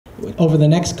over the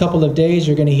next couple of days,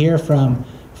 you're going to hear from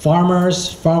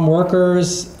farmers, farm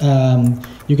workers,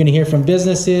 you're going to hear from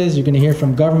businesses, you're going to hear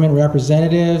from government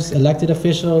representatives, elected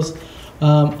officials,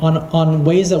 on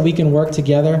ways that we can work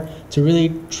together to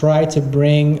really try to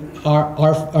bring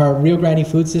our Rio Grande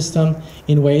food system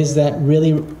in ways that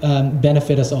really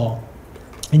benefit us all.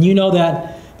 And you know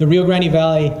that the Rio Grande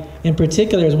Valley in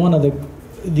particular is one of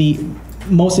the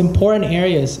most important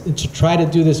areas to try to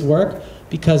do this work,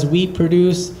 because we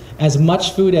produce as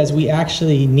much food as we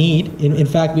actually need. In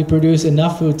fact, we produce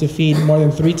enough food to feed more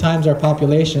than 3 times our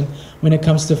population when it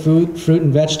comes to food, fruit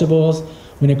and vegetables,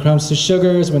 when it comes to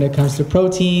sugars, when it comes to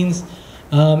proteins,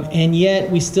 and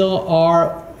yet we still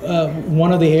are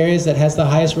one of the areas that has the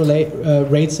highest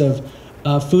rates of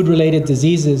food-related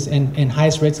diseases and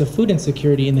highest rates of food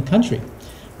insecurity in the country,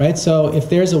 right? So if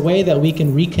there's a way that we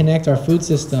can reconnect our food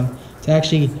system to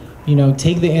actually,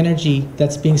 take the energy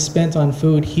that's being spent on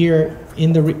food here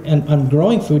on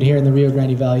growing food here in the Rio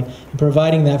Grande Valley and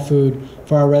providing that food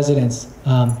for our residents,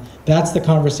 that's the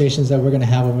conversations that we're going to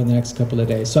have over the next couple of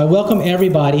days. So I welcome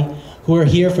everybody who are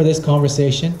here for this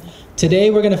conversation. Today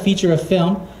we're going to feature a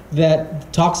film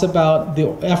that talks about the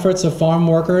efforts of farm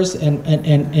workers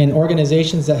and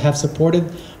organizations that have supported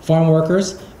farm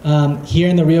workers here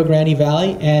in the Rio Grande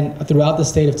Valley and throughout the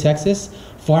state of Texas.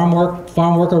 Farm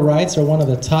worker rights are one of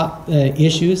the top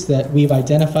issues that we've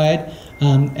identified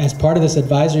as part of this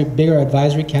bigger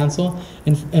advisory council,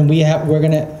 and we're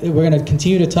gonna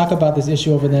continue to talk about this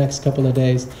issue over the next couple of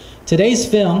days. Today's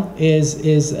film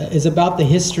is about the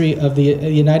history of the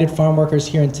United Farm Workers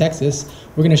here in Texas.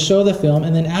 We're gonna show the film,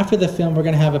 and then after the film, we're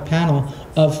gonna have a panel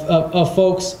of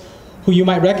folks who you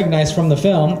might recognize from the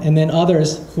film, and then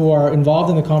others who are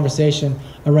involved in the conversation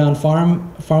around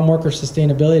farm worker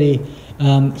sustainability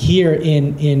here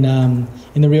in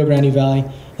the Rio Grande Valley.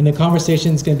 And the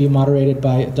conversation is going to be moderated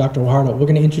by Dr. Guajardo. We're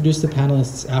going to introduce the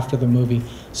panelists after the movie.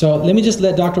 So let me just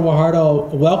let Dr.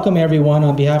 Guajardo welcome everyone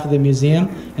on behalf of the museum,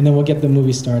 and then we'll get the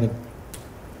movie started.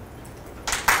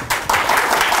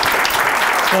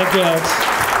 Thank you, Alex.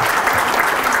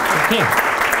 Okay.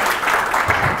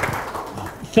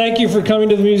 Thank you for coming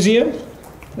to the museum.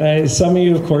 Some of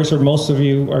you, of course, or most of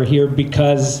you are here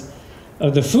because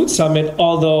of the Food Summit,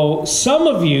 although some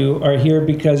of you are here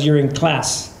because you're in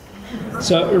class.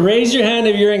 So raise your hand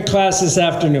if you're in class this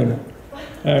afternoon.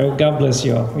 God bless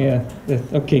you all. Yeah.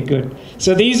 Okay, good.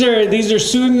 So these are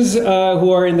students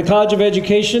who are in the College of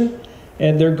Education,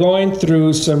 and they're going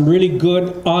through some really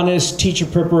good, honest teacher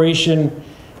preparation,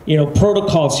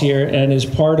 protocols here, and as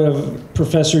part of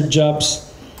Professor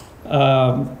Jupp's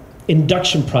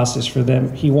induction process for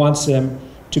them, he wants them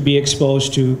to be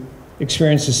exposed to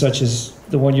experiences such as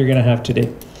the one you're going to have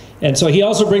today. And so he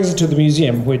also brings it to the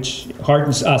museum, which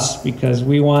heartens us because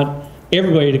we want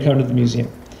everybody to come to the museum.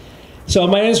 So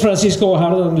my name is Francisco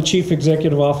Guajardo. I'm the Chief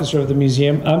Executive Officer of the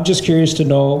museum. I'm just curious to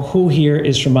know who here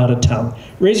is from out of town.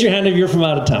 Raise your hand if you're from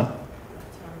out of town.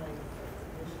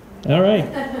 All right.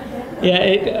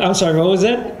 Yeah, I'm sorry, what was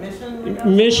that?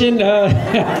 Mission. You're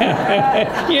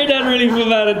not really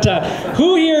from out of town.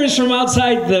 Who here is from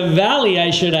outside the valley,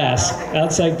 I should ask?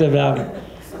 Outside the valley.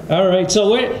 All right, so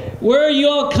where are you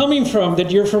all coming from that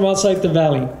you're from outside the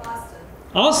valley? Austin.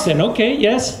 Austin, okay,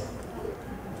 yes.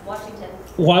 Washington.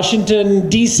 Washington,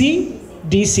 D.C.?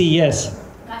 D.C., yes.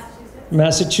 Massachusetts.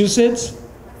 Massachusetts?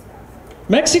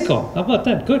 Mexico, how about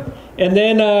that? Good. And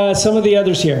then some of the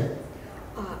others here.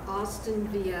 Austin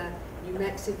via New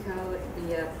Mexico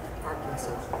via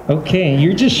Arkansas. Okay,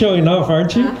 you're just showing off,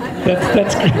 aren't you?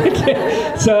 That's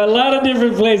great. So a lot of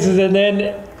different places, and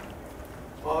then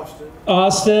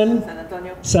Austin,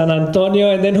 San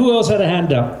Antonio, and then who else had a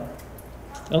hand up?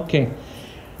 Okay.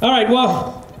 All right,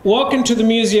 well, welcome to the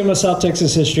Museum of South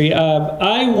Texas History.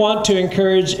 I want to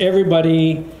encourage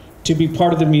everybody to be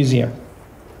part of the museum.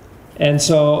 And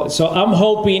so I'm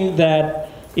hoping that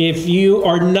if you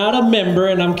are not a member,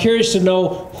 and I'm curious to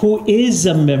know who is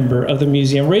a member of the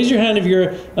museum, raise your hand if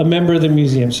you're a member of the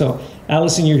museum. So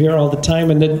Allison, you're here all the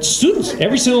time, and the students,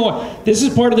 every single one. This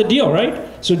is part of the deal, right?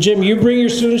 So Jim, you bring your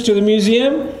students to the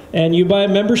museum, and you buy a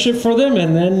membership for them,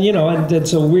 and then, and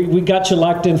so we got you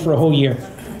locked in for a whole year,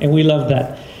 and we love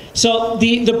that. So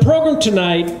the program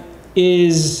tonight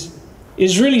is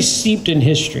really steeped in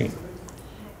history.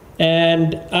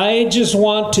 And I just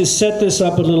want to set this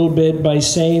up a little bit by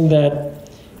saying that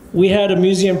we had a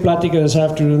museum plática this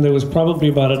afternoon that was probably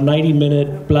about a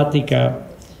 90-minute plática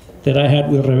that I had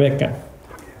with Rebecca.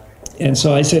 And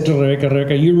so I said to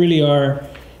Rebecca, you really are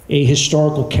a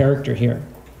historical character here.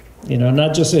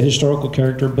 Not just a historical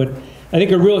character, but I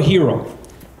think a real hero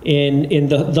in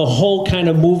the whole kind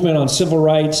of movement on civil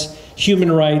rights,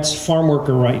 human rights, farm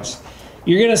worker rights.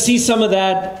 You're going to see some of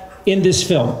that in this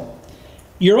film.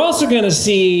 You're also going to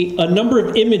see a number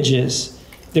of images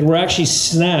that were actually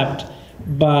snapped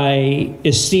by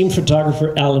esteemed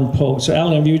photographer Alan Poe. So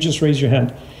Alan, if you would just raise your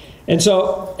hand. And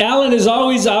so Alan is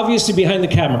always obviously behind the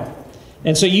camera.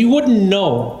 And so you wouldn't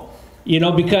know, you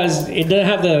know, because it doesn't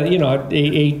have the, you know,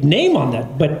 a name on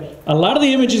that. But a lot of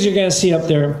the images you're going to see up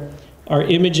there are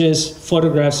images,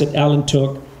 photographs that Alan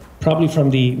took, probably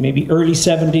from the maybe early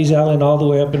 70s, Alan, all the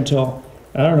way up until,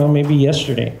 I don't know, maybe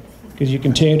yesterday, because you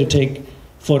continue to take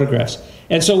photographs.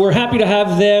 And so we're happy to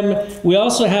have them. We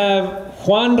also have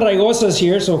Juan Raigosas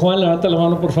here. So Juan, levanta la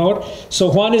mano, por favor.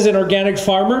 So Juan is an organic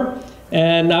farmer.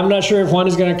 And I'm not sure if Juan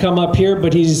is going to come up here,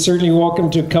 but he's certainly welcome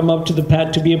to come up to the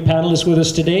pad to be a panelist with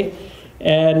us today.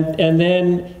 And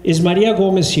then is Maria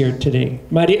Gomez here today?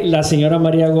 La señora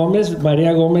Maria Gomez.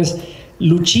 Maria Gomez,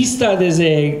 luchista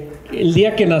desde el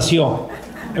día que nació.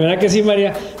 ¿Verdad que sí,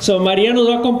 María? So María nos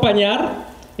va a acompañar.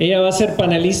 Ella va a ser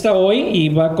panelista hoy y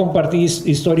va a compartir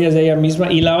historias de ella misma.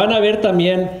 Y la van a ver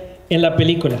también en la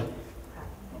película.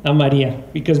 A María.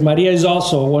 Because María is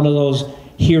also one of those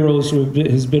heroes who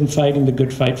has been fighting the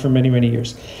good fight for many, many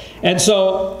years. And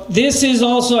so this is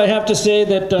also, I have to say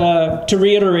that, to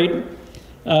reiterate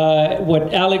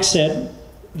what Alex said,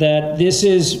 that this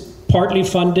is partly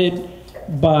funded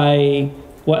by,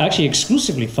 well, actually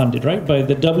exclusively funded, right, by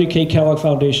the W.K. Kellogg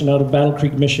Foundation out of Battle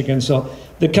Creek, Michigan. So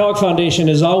the Kellogg Foundation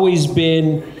has always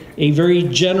been a very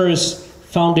generous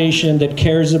foundation that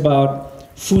cares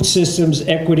about food systems,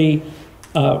 equity,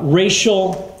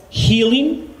 racial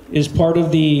healing is part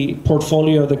of the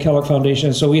portfolio of the Kellogg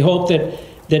Foundation. So we hope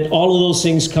that all of those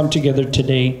things come together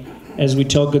today as we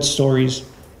tell good stories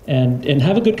and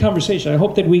have a good conversation. I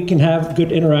hope that we can have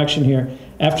good interaction here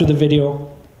after the video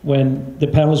when the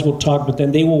panelists will talk, but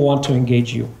then they will want to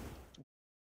engage you.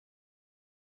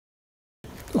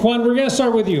 Juan, we're going to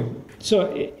start with you.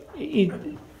 So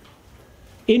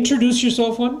introduce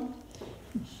yourself, Juan.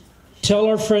 Tell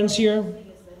our friends here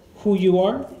who you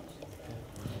are.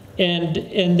 And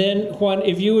then, Juan,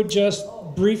 if you would just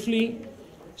briefly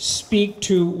speak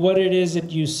to what it is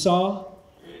that you saw,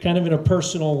 kind of in a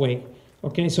personal way.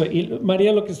 Okay, so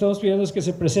María, lo que estamos pidiendo es que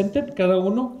se presenten cada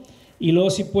uno y luego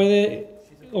si puede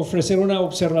ofrecer una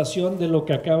observación de lo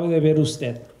que acaba de ver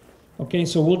usted. Okay,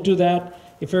 so we'll do that.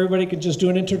 If everybody could just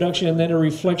do an introduction and then a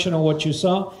reflection on what you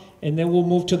saw, and then we'll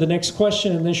move to the next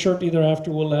question, and then shortly thereafter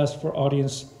we'll ask for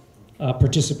audience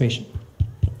participation.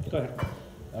 Go ahead.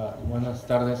 Buenas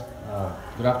tardes.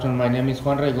 Good afternoon. My name is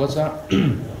Juan Raigosa.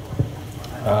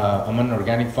 I'm an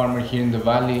organic farmer here in the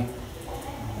valley.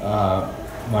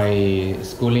 My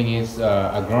schooling is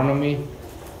agronomy,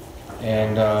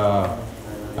 and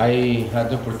I had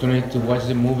the opportunity to watch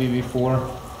the movie before.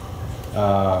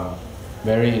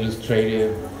 Very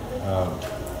illustrative.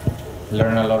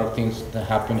 Learn a lot of things that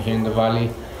happen here in the valley.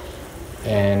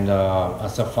 And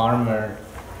as a farmer,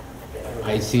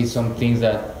 I see some things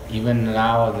that even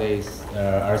nowadays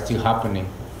are still happening,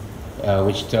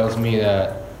 which tells me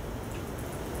that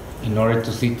in order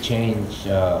to see change,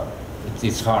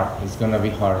 it's hard. It's gonna be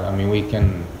hard. I mean, we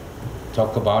can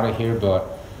talk about it here,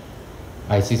 but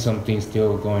I see some things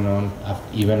still going on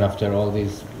even after all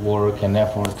this work and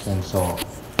efforts, and so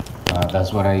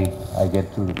that's what I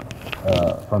get to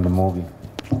from the movie.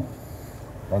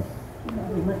 Thank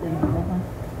you.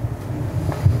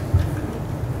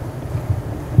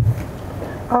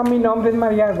 Mi nombre es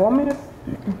María Gómez,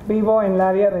 vivo en el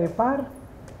área de FAR.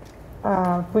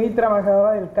 Fui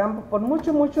trabajadora del campo por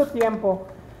mucho tiempo,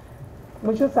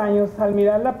 muchos años. Al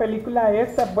mirar la película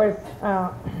esta, pues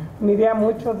miré a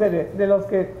muchos de los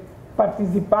que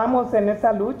participamos en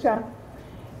esa lucha,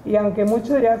 y aunque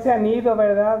muchos ya se han ido,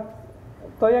 ¿verdad?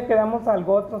 Todavía quedamos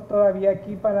algo otros todavía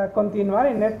aquí para continuar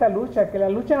en esta lucha, que la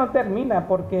lucha no termina,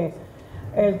 porque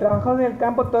el trabajo del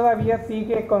campo todavía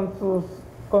sigue con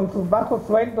sus bajos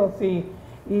sueldos y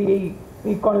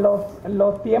con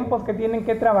los tiempos que tienen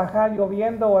que trabajar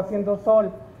lloviendo o haciendo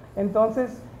sol.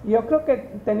 Entonces yo creo que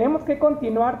tenemos que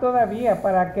continuar todavía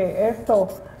para que esto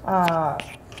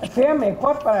sea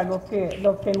mejor para los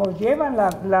que nos llevan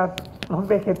los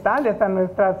vegetales a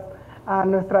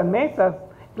nuestras mesas.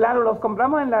 Claro, los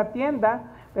compramos en la tienda,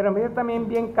 pero a veces también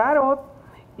bien caros,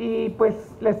 y pues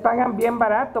les pagan bien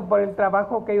barato por el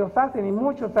trabajo que ellos hacen y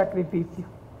mucho sacrificio.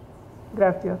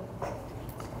 Gracias.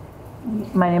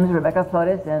 My name is Rebecca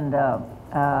Flores, and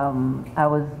I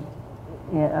was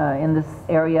in this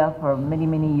area for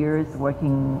many years,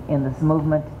 working in this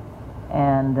movement.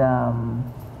 And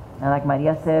like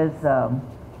Maria says,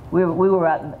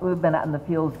 we've been out in the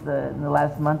fields in the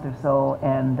last month or so,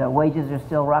 and wages are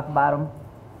still rock bottom.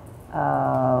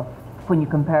 when you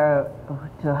compare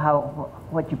to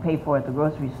what you pay for at the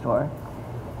grocery store,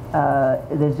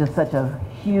 there's just such a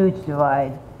huge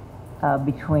divide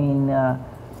between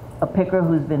a picker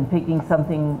who's been picking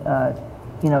something,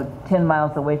 10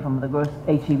 miles away from the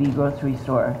H-E-B grocery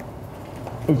store.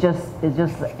 It's just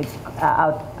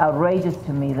outrageous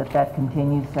to me that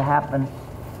continues to happen.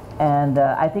 And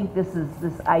I think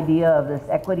this idea of this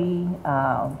equity,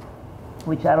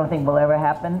 which I don't think will ever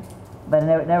happen, but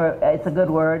never it's a good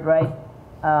word, right?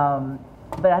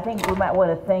 But I think we might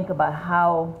want to think about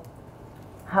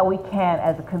how we can,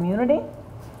 as a community,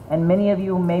 and many of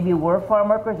you maybe were farm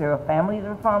workers or your families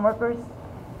are farm workers,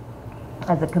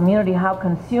 as a community, how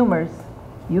consumers,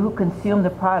 you who consume the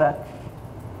product,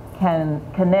 can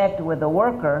connect with the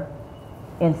worker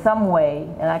in some way.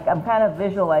 And I'm kind of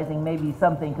visualizing maybe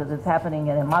something, because it's happening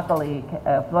in Immokalee,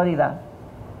 Florida,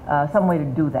 some way to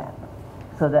do that,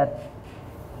 so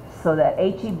that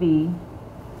H-E-B,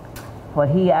 what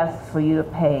he asks for you to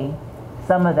pay,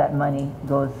 some of that money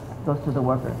goes to the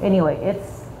worker. Anyway,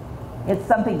 it's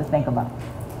something to think about.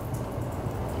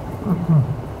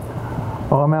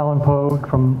 Well, I'm Alan Pogue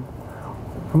from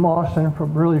Austin,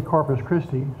 from really Corpus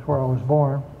Christi, is where I was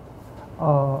born.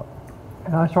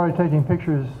 And I started taking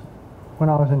pictures when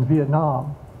I was in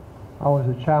Vietnam. I was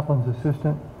a chaplain's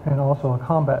assistant and also a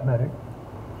combat medic.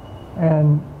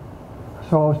 And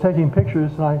so I was taking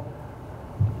pictures, and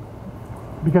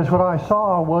because what I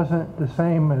saw wasn't the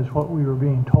same as what we were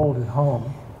being told at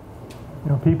home.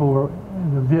 The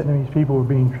Vietnamese people were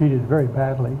being treated very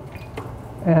badly.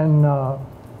 And I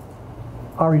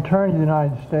returned to the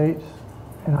United States,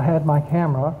 and I had my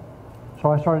camera, so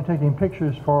I started taking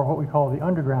pictures for what we call the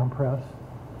underground press.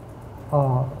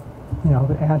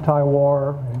 The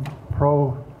anti-war and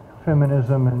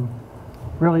pro-feminism, and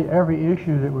really every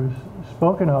issue that was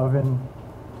spoken of in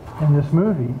this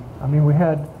movie. I mean, we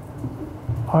had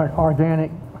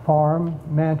organic farm,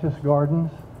 Mantis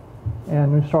Gardens,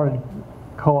 and we started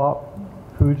co-op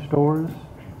food stores,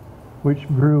 which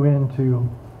grew into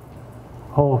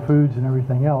Whole Foods and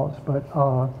everything else. But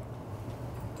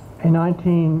in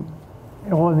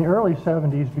the early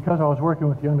 70s, because I was working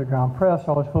with the underground press,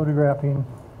 I was photographing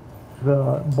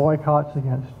the boycotts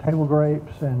against table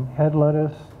grapes and head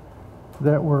lettuce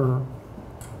that were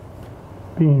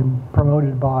being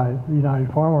promoted by the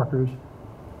United Farm Workers.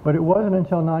 But it wasn't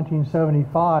until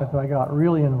 1975 that I got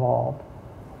really involved.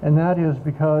 And that is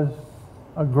because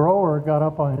a grower got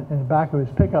up in the back of his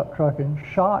pickup truck and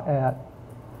shot at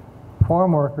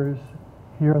farm workers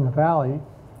here in the valley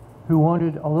who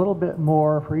wanted a little bit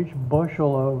more for each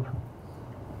bushel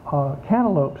of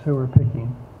cantaloupes they were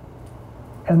picking.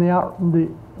 And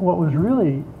what was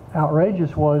really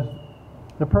outrageous was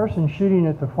the person shooting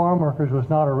at the farm workers was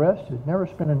not arrested, never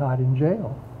spent a night in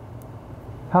jail.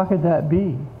 How could that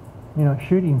be,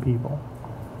 shooting people?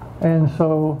 And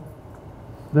so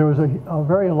there was a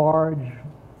very large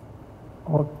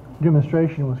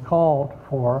demonstration was called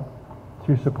for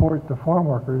to support the farm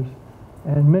workers,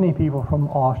 and many people from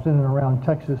Austin and around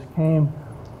Texas came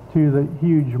to the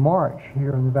huge march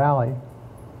here in the valley,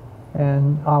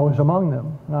 and I was among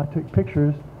them, and I took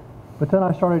pictures. But then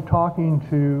I started talking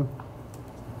to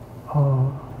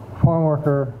farm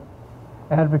worker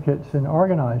advocates and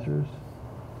organizers,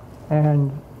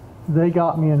 and they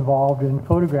got me involved in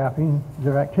photographing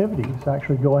their activities,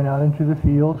 actually going out into the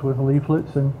fields with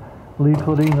leaflets and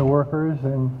leafleting the workers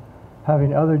and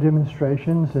having other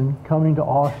demonstrations and coming to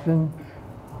Austin.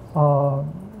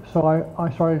 So I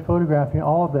started photographing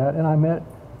all of that, and I met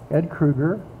Ed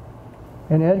Kruger,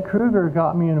 and Ed Kruger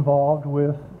got me involved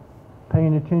with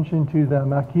paying attention to the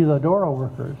maquiladora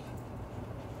workers,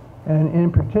 and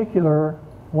in particular,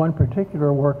 one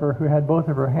particular worker who had both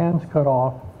of her hands cut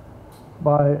off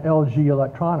by LG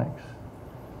Electronics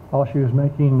while she was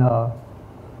making the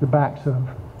backs of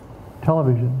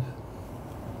televisions.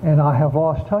 And I have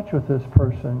lost touch with this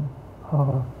person,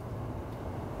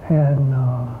 and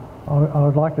I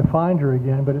would like to find her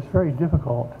again, but it's very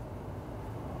difficult.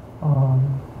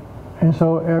 And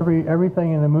so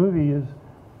everything in the movie is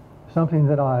something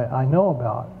that I know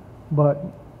about, but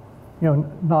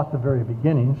not the very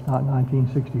beginnings, not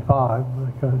 1965,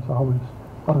 because I was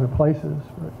other places.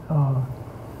 But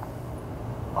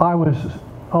I was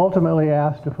ultimately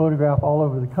asked to photograph all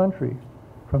over the country,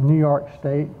 from New York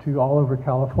State to all over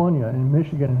California and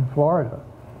Michigan and Florida,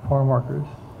 farm workers.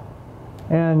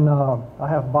 And I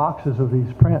have boxes of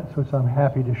these prints, which I'm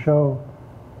happy to show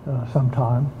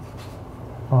sometime.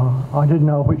 I didn't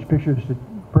know which pictures to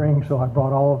bring, so I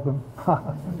brought all of them.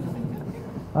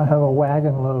 I have a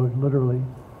wagon load, literally.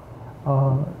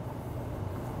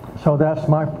 So that's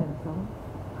my...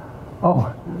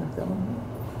 Oh,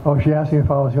 Oh, she asked me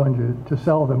if I was going to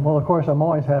sell them. Well, of course, I'm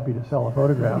always happy to sell a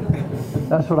photograph.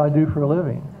 That's what I do for a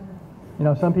living. You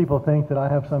know, some people think that I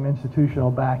have some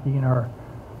institutional backing or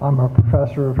I'm a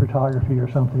professor of photography or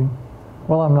something.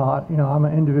 Well, I'm not. You know, I'm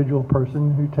an individual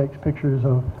person who takes pictures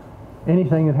of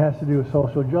anything that has to do with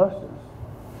social justice.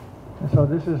 And so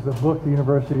this is the book the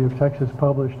University of Texas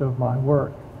published of my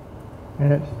work.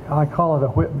 And I call it a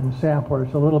Whitman sampler.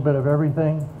 It's a little bit of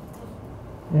everything.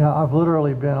 You know, I've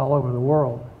literally been all over the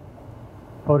world.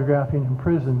 Photographing in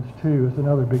prisons, too, is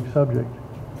another big subject.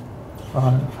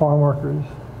 Farm workers,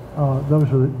 those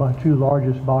are my two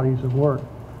largest bodies of work.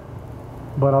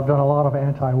 But I've done a lot of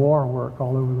anti-war work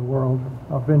all over the world.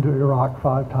 I've been to Iraq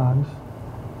 5 times.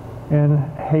 And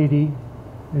Haiti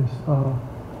is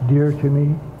dear to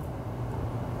me.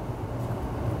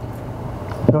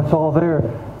 So it's all there.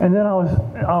 And then I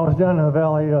was down in the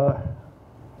valley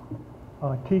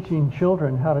teaching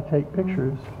children how to take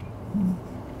pictures,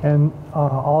 and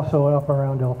also up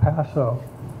around El Paso.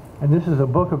 And this is a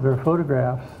book of their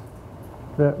photographs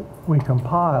that we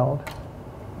compiled.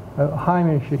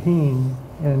 Jaime Shaheen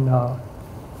in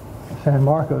San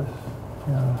Marcos.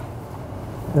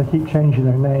 They keep changing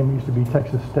their name. It used to be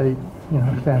Texas State, you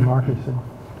know, San Marcos. And,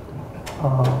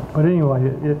 but anyway,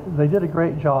 they did a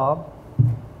great job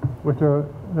with their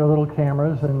little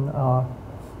cameras, and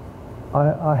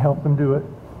I helped them do it.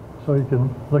 So you can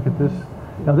look at this.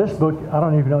 Now this book, I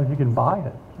don't even know if you can buy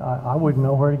it. I wouldn't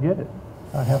know where to get it.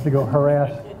 I'd have to go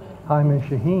harass Jaime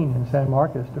Shaheen in San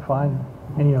Marcos to find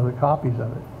any other copies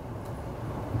of it.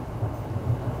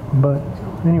 But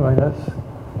anyway, that's...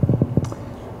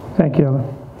 Thank you.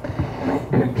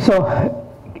 So,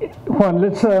 Juan,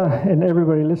 let's and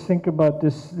everybody, let's think about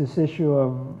this issue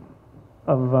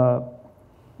of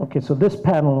okay. So this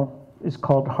panel is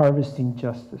called Harvesting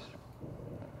Justice.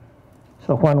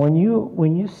 So Juan, when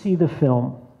you see the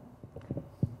film,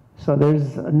 so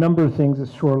there's a number of things that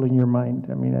swirl in your mind.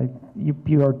 I mean,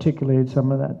 you articulated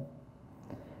some of that,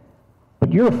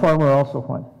 but you're a farmer also,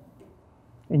 Juan,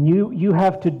 and you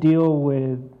have to deal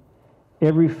with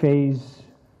every phase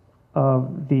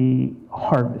of the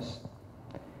harvest.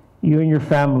 You and your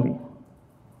family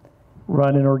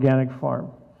run an organic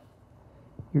farm.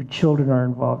 Your children are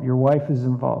involved. Your wife is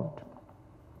involved.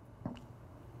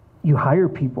 You hire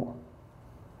people.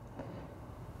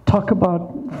 Talk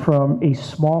about, from a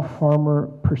small farmer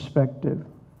perspective,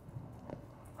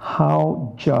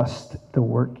 how just the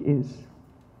work is.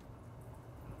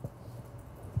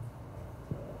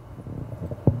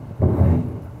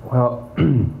 Well,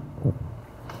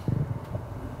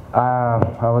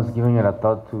 I was giving it a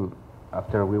thought to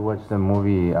after we watched the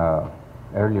movie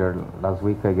earlier last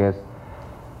week, I guess,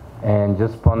 and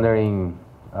just pondering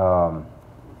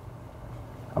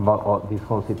about this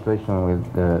whole situation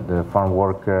with the farm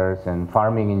workers and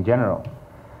farming in general.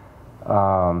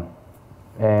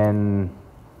 And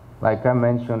like I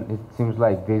mentioned, it seems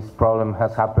like this problem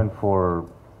has happened for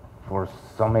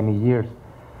so many years.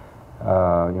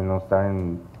 You know,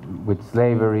 starting with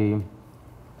slavery.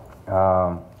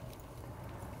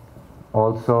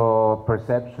 Also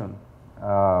perception,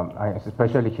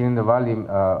 especially here in the valley,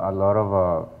 a lot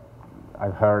of,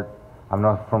 I've heard, I'm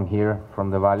not from here, from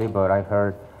the valley, but I've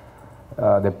heard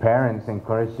the parents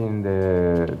encouraging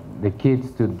the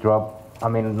kids to drop, I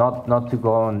mean, not to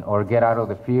go on or get out of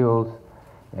the fields,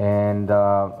 and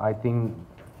I think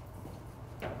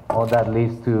all that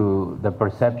leads to the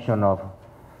perception of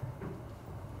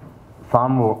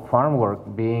farm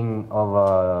work being of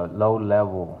a low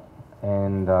level,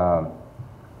 and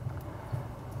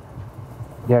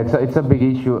yeah, it's a big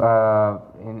issue.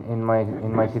 In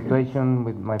my situation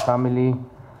with my family,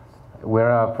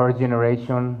 we're a first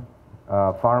generation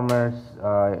farmers.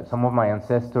 Some of my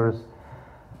ancestors,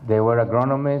 they were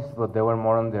agronomists, but they were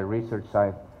more on the research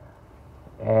side.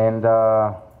 And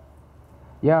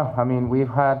yeah, I mean, we've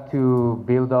had to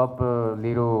build up a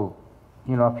little,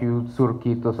 you know, a few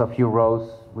surquitos, a few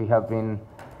rows. We have been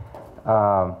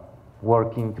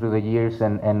working through the years,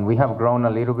 and we have grown a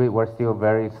little bit. We're still a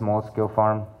very small scale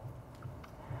farm.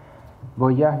 But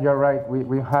yeah, you're right.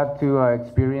 We had to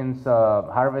experience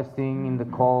harvesting in the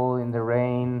cold, in the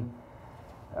rain,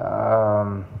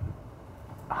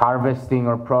 harvesting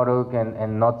our product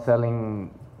and not selling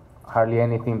hardly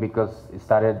anything because it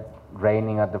started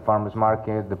raining at the farmer's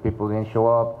market, the people didn't show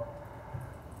up,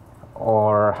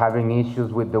 or having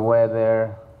issues with the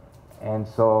weather. And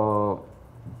so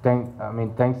thanks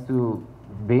to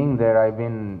being there, I've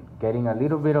been getting a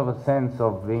little bit of a sense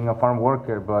of being a farm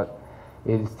worker, but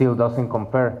it still doesn't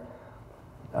compare.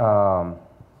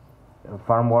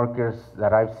 Farm workers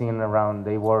that I've seen around,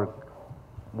 they work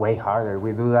way harder.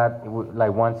 We do that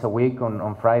like once a week.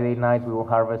 On Friday nights, we will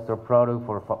harvest our product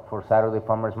for Saturday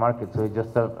farmers market. So it's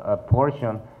just a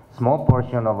portion, small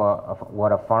portion of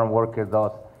what a farm worker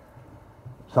does.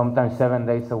 Sometimes 7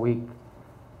 days a week,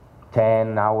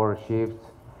 10-hour shifts.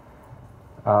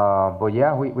 But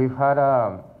yeah, we've had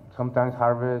sometimes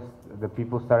harvest. The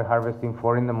people start harvesting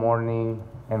 4 in the morning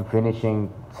and finishing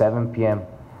 7 p.m.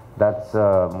 That's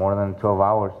more than 12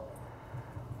 hours.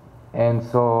 And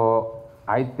so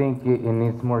I think it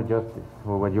needs more justice.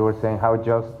 For what you were saying, how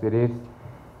just it is.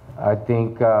 I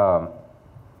think the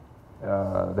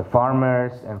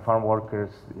farmers and farm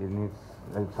workers, it needs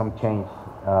some change.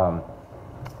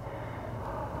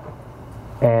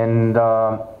 And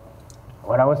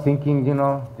what I was thinking, you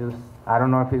know, just I don't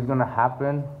know if it's gonna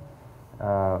happen,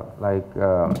 like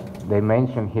they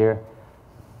mentioned here.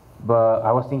 But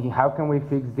I was thinking, how can we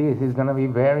fix this? It's gonna be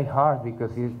very hard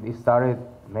because it started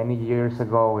many years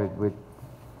ago with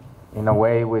in a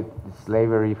way, with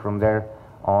slavery from there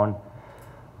on.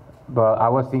 But I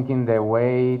was thinking the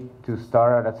way to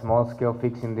start at a small scale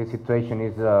fixing this situation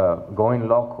is going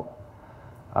local.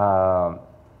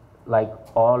 Like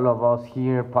all of us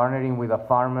here partnering with a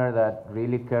farmer that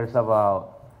really cares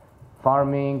about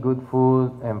farming, good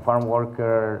food, and farm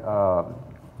worker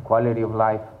quality of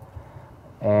life,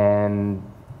 and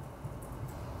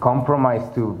compromise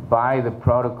to buy the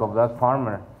product of that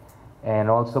farmer, and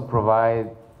also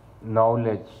provide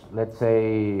knowledge, let's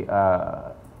say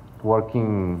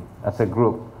working as a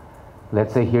group.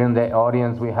 Let's say here in the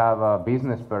audience we have a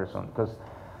business person, because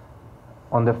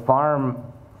on the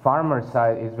farmer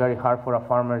side it's very hard for a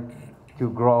farmer to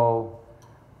grow,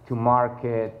 to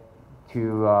market,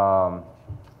 to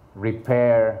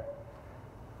repair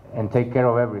and take care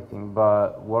of everything.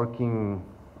 But working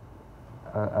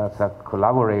as a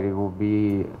collaborator will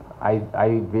be,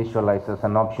 I visualize as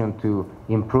an option to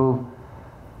improve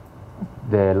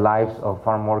the lives of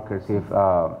farm workers if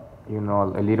you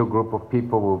know, a little group of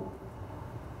people will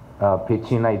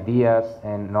pitch in ideas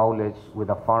and knowledge with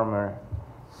a farmer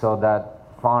so that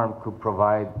farm could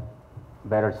provide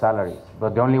better salaries.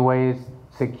 But the only way is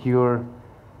secure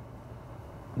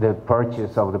the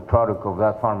purchase of the product of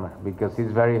that farmer, because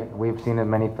it's very, we've seen it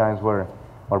many times where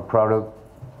our product,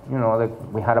 you know,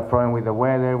 we had a problem with the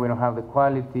weather, we don't have the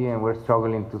quality, and we're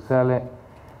struggling to sell it.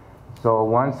 So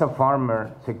once a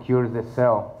farmer secures the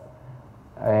sale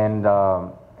and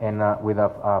with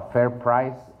a fair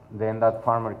price, then that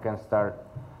farmer can start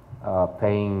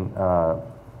paying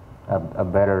a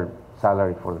better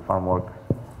salary for the farm workers.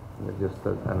 Just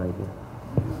an idea.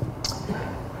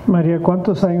 María,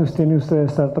 ¿cuántos años tiene usted de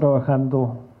estar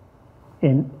trabajando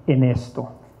en esto?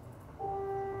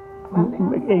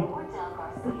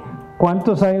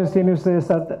 ¿Cuántos años tiene usted de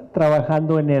estar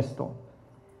trabajando en esto?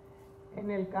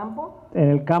 ¿En el campo? En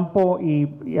el campo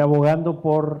y abogando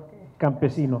por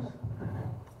campesinos.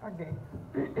 Okay.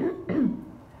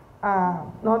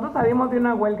 Nosotros salimos de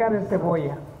una huelga de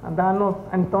cebolla. Andábamos,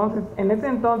 entonces, en ese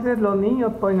entonces los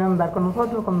niños podían andar con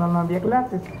nosotros cuando no había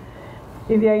clases.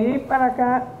 Y de ahí para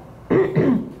acá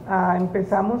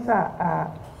empezamos a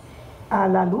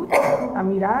la lucha, a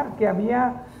mirar que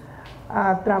había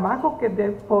trabajo que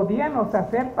podíamos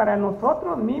hacer para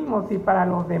nosotros mismos y para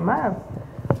los demás.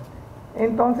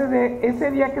 Entonces,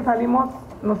 ese día que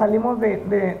nos salimos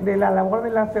de la labor de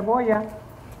la cebolla,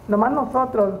 nomás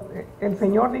nosotros, el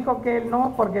Señor dijo que él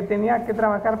no, porque tenía que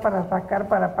trabajar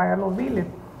para pagar los biles.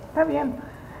 Está bien.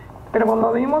 Pero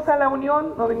cuando vinimos a la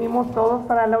unión, nos vinimos todos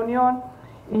para la unión,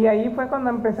 y ahí fue cuando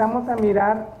empezamos a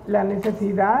mirar la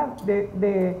necesidad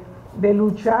de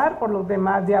luchar por los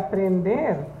demás, de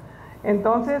aprender.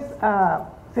 Entonces,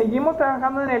 seguimos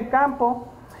trabajando en el campo,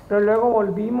 pero luego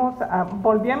volvimos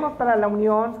para la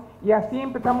unión, y así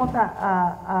empezamos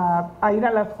a ir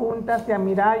a las juntas y a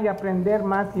mirar y aprender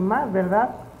más y más,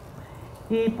 ¿verdad?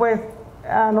 Y pues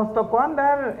nos tocó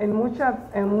andar en muchas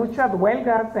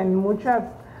huelgas, en muchas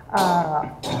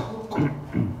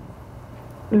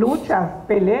luchas,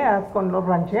 peleas con los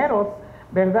rancheros,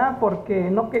 ¿verdad? Porque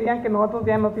no querían que nosotros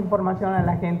diéramos información a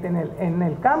la gente en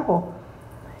el campo.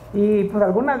 Y pues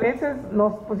algunas veces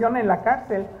nos pusieron en la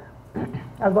cárcel,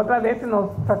 otras veces nos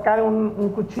sacaron un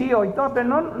cuchillo y todo,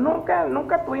 pero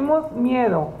nunca tuvimos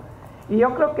miedo. Y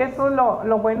yo creo que eso es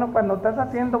lo bueno cuando estás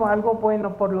haciendo algo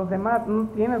bueno por los demás, no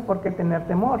tienes por qué tener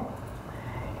temor.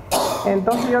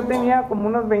 Entonces yo tenía como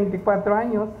unos 24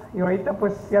 años y ahorita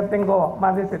pues ya tengo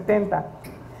más de 70.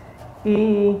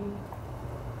 Y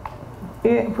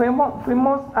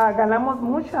ganamos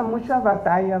muchas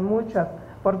batallas,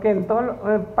 porque en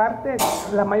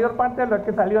la mayor parte de lo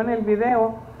que salió en el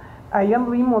video, ahí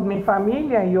anduvimos, mi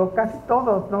familia y yo, casi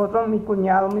todos, nosotros, mi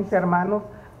cuñado, mis hermanos,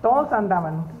 todos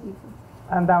andábamos.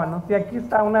 Y aquí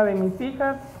está una de mis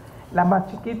hijas, la más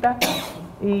chiquita,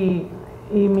 y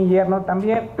mi yerno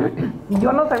también. Y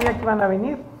yo no sabía que iban a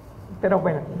venir, pero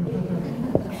bueno.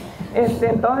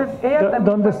 Entonces, ella también...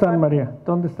 ¿Dónde están, María?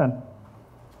 ¿Dónde están?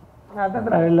 A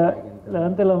ver,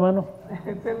 levante la mano.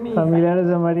 Esta es mi hija. Familiares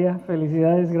de María,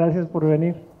 felicidades, gracias por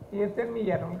venir. Y este es mi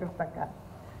yerno que está acá.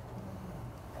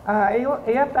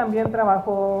 Ella también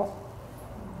trabajó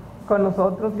con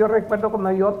nosotros. Yo recuerdo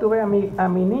cuando yo tuve a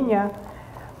mi niña,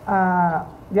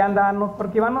 ya andábamos,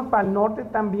 porque íbamos para el norte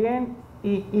también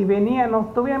y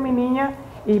veníamos. Tuve a mi niña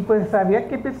y pues había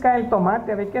que pescar el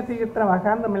tomate, había que seguir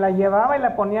trabajando. Me la llevaba y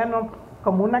la ponía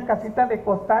como una casita de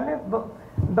costales,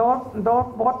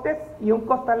 dos botes y un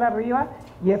costal arriba,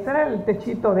 y ese era el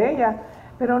techito de ella.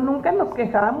 Pero nunca nos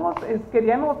quejamos,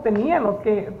 teníamos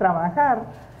que trabajar.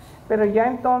 Pero ya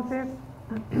entonces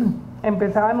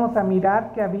empezábamos a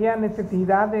mirar que había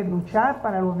necesidad de luchar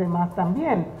para los demás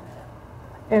también.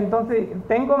 Entonces,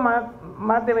 tengo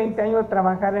más de 20 años de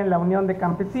trabajar en la Unión de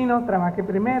Campesinos, trabajé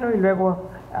primero y luego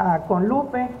con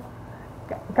Lupe,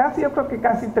 yo creo que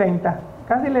casi 30,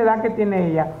 casi la edad que tiene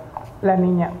ella, la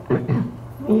niña,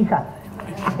 mi hija.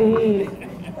 Y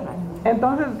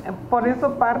entonces, por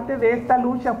eso parte de esta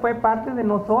lucha fue parte de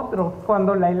nosotros,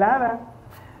 cuando la helada,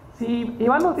 si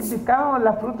íbamos y piscábamos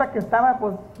la fruta que estaba,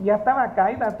 pues ya estaba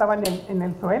caída, estaba en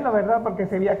el suelo, ¿verdad? Porque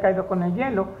se había caído con el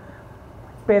hielo.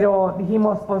 Pero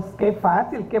dijimos, pues qué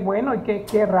fácil, qué bueno y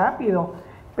qué rápido.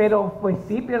 Pero pues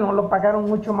sí, pero nos lo pagaron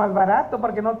mucho más barato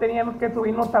porque no teníamos que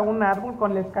subirnos a un árbol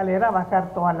con la escalera a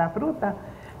bajar toda la fruta.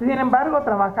 Sin embargo,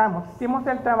 trabajamos, hicimos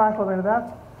el trabajo, ¿verdad?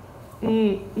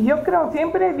 Y yo creo,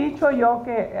 siempre he dicho yo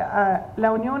que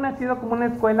la Unión ha sido como una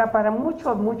escuela para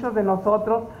muchos de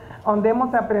nosotros, donde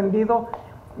hemos aprendido.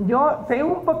 Yo sé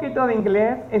un poquito de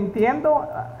inglés, entiendo,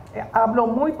 hablo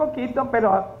muy poquito,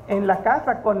 pero en la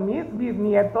casa con mis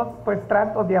bisnietos pues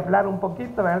trato de hablar un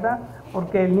poquito, ¿verdad?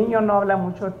 Porque el niño no habla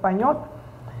mucho español.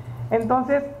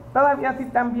 Entonces, todavía sí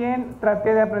también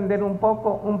traté de aprender un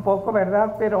poco,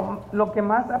 ¿verdad? Pero lo que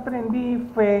más aprendí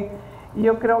fue,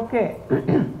 yo creo que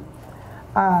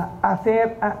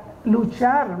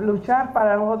luchar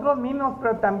para nosotros mismos,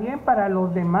 pero también para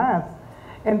los demás.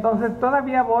 Entonces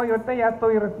todavía ahorita ya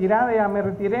estoy retirada, ya me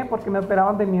retiré porque me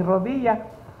operaron de mi rodilla,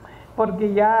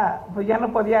 porque pues ya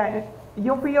no podía.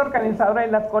 Yo fui organizadora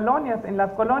en las colonias,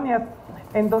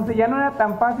 entonces ya no era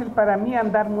tan fácil para mí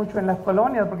andar mucho en las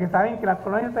colonias, porque saben que en las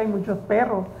colonias hay muchos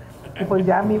perros, y pues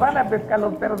ya me iban a pescar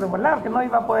los perros de volar, que no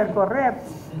iba a poder correr.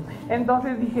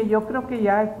 Entonces dije, yo creo que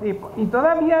ya, y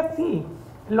todavía sí,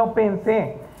 lo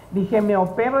pensé, dije, me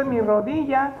opero en mi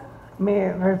rodilla,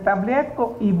 me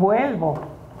restablezco y vuelvo,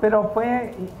 pero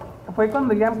fue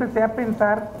cuando ya empecé a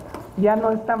pensar, ya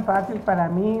no es tan fácil para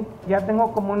mí, ya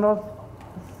tengo como unos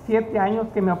 7 años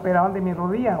que me operaron de mi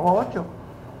rodilla, o 8,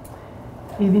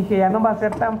 y dije, ya no va a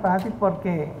ser tan fácil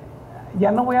porque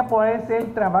ya no voy a poder hacer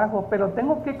el trabajo, pero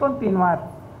tengo que continuar.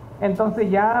 Entonces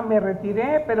ya me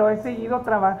retiré, pero he seguido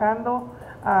trabajando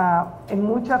en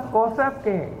muchas cosas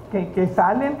que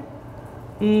salen.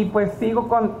 Y pues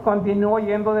continúo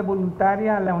yendo de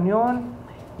voluntaria a la Unión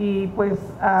y pues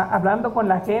hablando con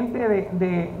la gente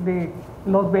de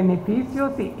los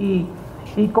beneficios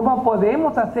y cómo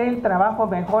podemos hacer el trabajo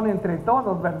mejor entre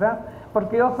todos, ¿verdad?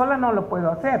 Porque yo sola no lo puedo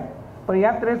hacer, pero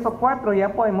ya 3 o 4 ya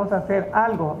podemos hacer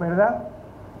algo, ¿verdad?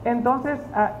 Entonces,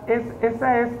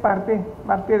 esa es parte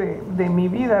de mi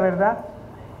vida, ¿verdad?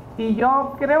 Y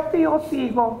yo creo que yo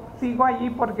sigo allí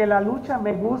porque la lucha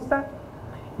me gusta.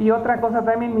 Y otra cosa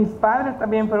también, mis padres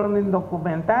también fueron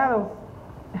indocumentados.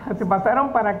 Se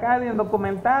pasaron para acá de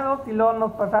indocumentados y luego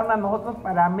nos pasaron a nosotros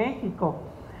para México.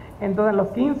 Entonces a los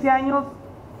 15 años,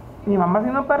 mi mamá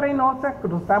siendo para Reynosa,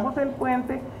 cruzamos el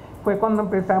puente, fue cuando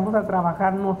empezamos a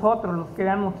trabajar nosotros, los que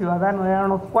éramos ciudadanos, eran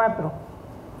los 4.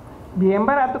 Bien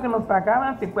barato que nos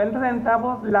pagaban, 50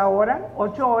 centavos la hora,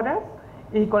 8 horas,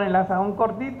 y con el asadón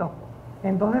cortito.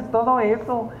 Entonces todo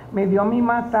eso me dio a mí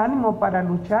más ánimo para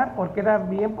luchar, porque era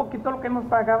bien poquito lo que nos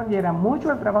pagaban y era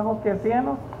mucho el trabajo que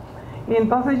hacíamos. Y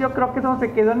entonces yo creo que eso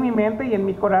se quedó en mi mente y en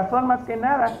mi corazón más que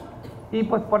nada. Y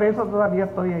pues por eso todavía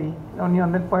estoy ahí, la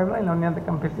Unión del Pueblo y la Unión de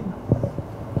Campesinos.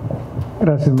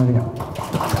 Gracias, María.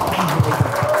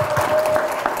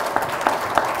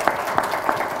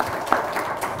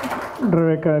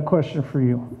 Rebecca, a question for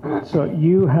you. So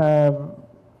you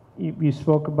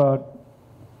spoke about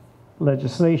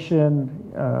legislation,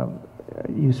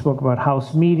 you spoke about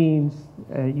House meetings,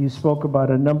 you spoke about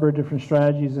a number of different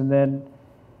strategies, and then,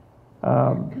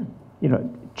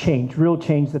 real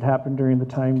change that happened during the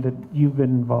time that you've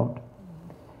been involved.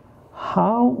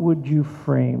 How would you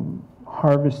frame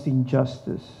harvesting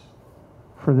justice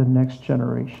for the next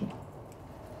generation?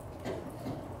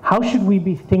 How should we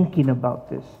be thinking about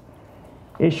this?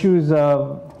 Issues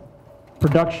of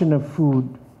production of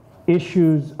food,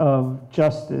 issues of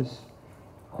justice.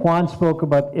 Juan spoke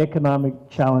about economic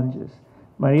challenges.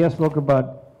 Maria spoke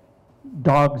about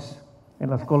dogs en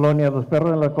las colonias, los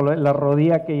perros en la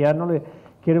rodilla que ya no le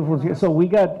quieren funcionar. So we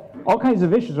got all kinds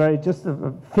of issues, right? Just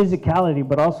of physicality,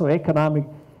 but also economic.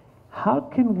 How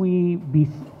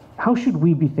should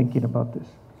we be thinking about this?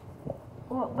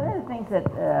 Well, one of the things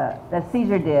that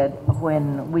Caesar did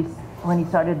when he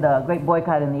started the great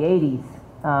boycott in the 80s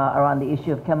around the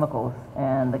issue of chemicals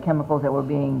and the chemicals that were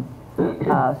being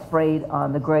sprayed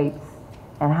on the grapes,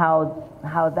 and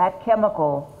how that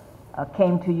chemical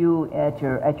came to you at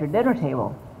your dinner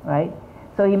table, right?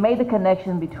 So he made the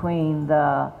connection between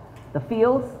the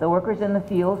fields, the workers in the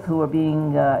fields who were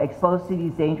being exposed to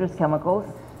these dangerous chemicals,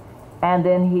 and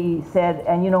then he said,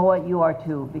 and you know what, you are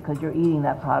too, because you're eating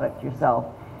that product yourself.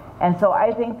 And so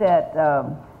I think that,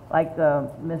 like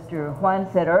Mr. Juan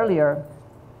said earlier,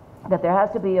 that there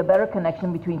has to be a better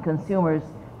connection between consumers,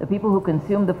 the people who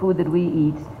consume the food that we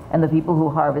eat, and the people who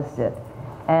harvest it.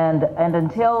 And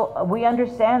until we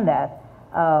understand that,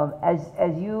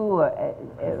 as you,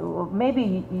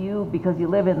 maybe you, because you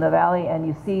live in the valley and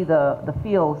you see the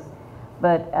fields,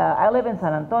 but I live in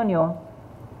San Antonio,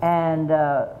 and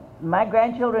my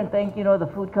grandchildren think, you know, the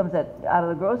food comes out of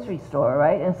the grocery store,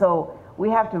 right? And so we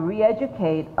have to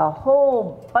re-educate a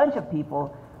whole bunch of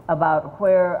people about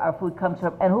where our food comes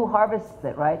from and who harvests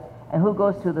it, right? And who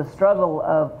goes through the struggle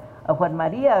of what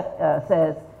Maria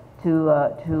says,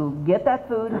 to get that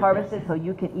food harvested so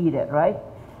you can eat it, right?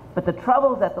 But the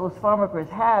troubles that those farm workers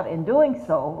have in doing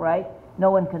so, right, no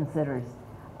one considers.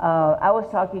 I was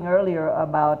talking earlier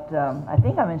about, I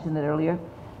think I mentioned it earlier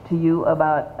to you,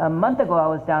 about a month ago I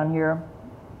was down here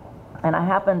and I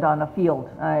happened on a field.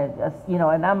 You know,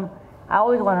 and I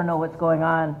always want to know what's going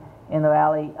on in the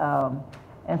valley.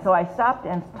 And so I stopped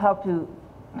and talked to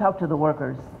the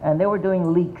workers, and they were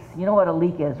doing leeks. You know what a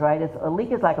leek is, right? A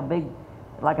leek is like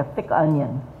a thick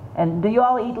onion. And do you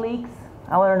all eat leeks?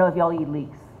 I want to know if y'all eat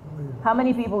leeks. How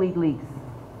many people eat leeks?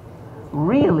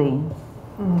 Really?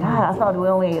 God, I thought we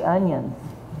only ate onions.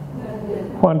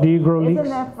 Juan, do you grow leeks? Isn't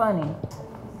that funny?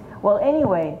 Well,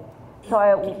 anyway, so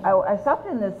I stopped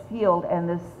in this field, and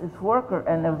this worker,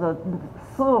 and there was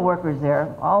a slew of workers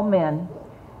there, all men,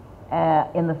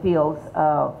 in the fields,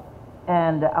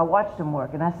 and I watched them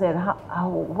work. And I said, how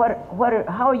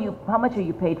much are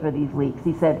you paid for these leeks?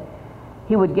 He said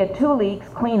he would get 2 leeks,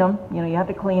 clean them. You know, you have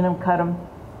to clean them, cut them,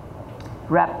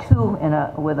 wrap 2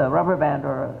 with a rubber band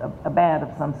or a band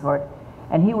of some sort,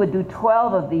 and he would do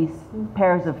 12 of these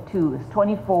pairs of 2s,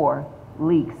 24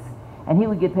 leeks, and he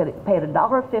would get paid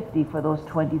 $1.50 for those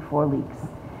 24 leeks.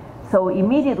 So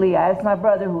immediately I asked my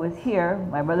brother, who is here,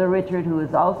 my brother Richard, who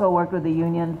has also worked with the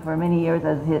union for many years,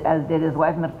 as did his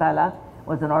wife Mertala,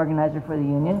 was an organizer for the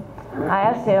union. I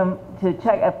asked him to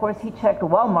check. Of course, he checked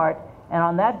Walmart, and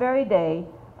on that very day,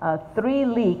 3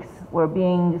 leeks were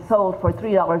being sold for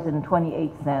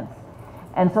 $3.28.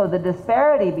 And so the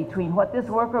disparity between what this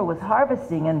worker was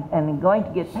harvesting and going to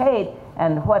get paid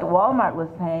and what Walmart was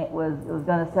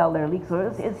going to sell their leeks for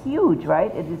is huge,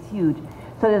 right? It is huge.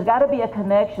 So there's got to be a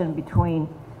connection between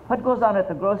what goes on at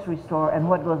the grocery store and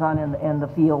what goes on in the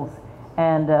fields.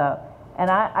 And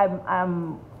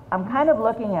I'm kind of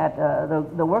looking at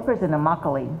the workers in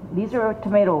Immokalee. These are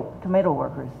tomato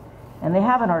workers, and they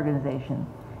have an organization.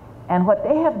 And what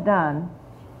they have done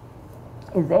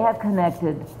is they have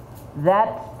connected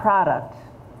that product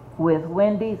with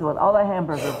Wendy's, with all the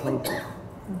hamburger places.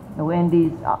 The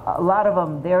Wendy's, a lot of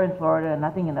them there in Florida and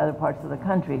nothing in other parts of the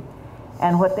country.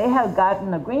 And what they have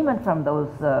gotten agreement from those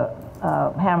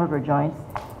hamburger joints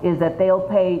is that they'll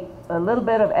pay a little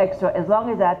bit of extra, as long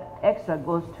as that extra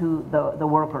goes to the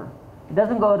worker. It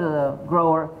doesn't go to the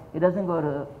grower. It doesn't go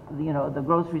to the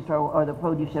grocery store or the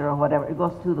produce store or whatever. It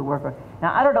goes to the worker.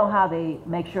 Now, I don't know how they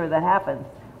make sure that happens,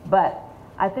 but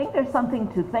I think there's something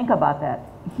to think about that.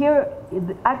 Here,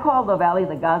 I call the valley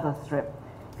the Gaza Strip,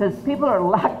 because people are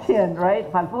locked in, right?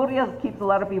 Falfurrias keeps a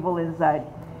lot of people inside.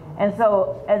 And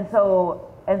so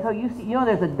you see,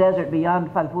 there's a desert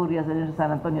beyond Falfurrias and into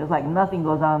San Antonio. It's like nothing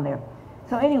goes on there.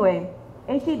 So anyway,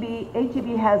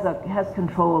 HEB has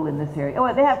control in this area.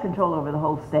 Oh, they have control over the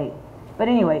whole state. But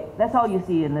anyway, that's all you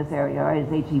see in this area, right? Is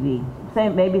HEB.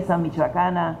 Same, maybe some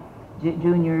Michoacana,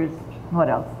 Juniors, what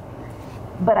else?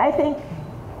 But I think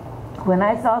when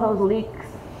I saw those leeks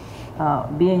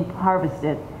being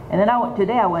harvested, and then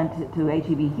today I went to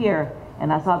HEB here,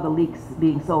 and I saw the leeks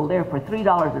being sold there for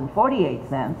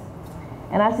 $3.48.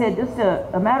 And I said, just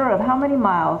a matter of how many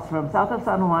miles from south of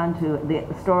San Juan to the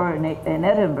store in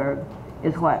Edinburgh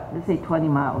is what? Let's say 20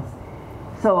 miles.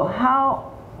 So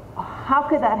how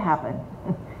could that happen?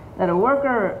 That a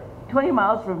worker 20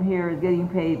 miles from here is getting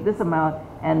paid this amount,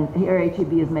 and here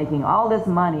HEB is making all this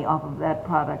money off of that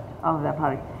product,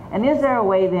 And is there a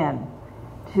way then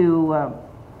to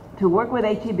work with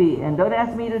HEB, and don't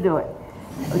ask me to do it,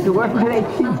 to work with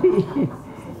HEB,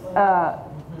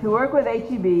 to work with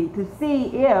HEB to see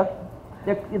if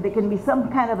there can be some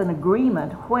kind of an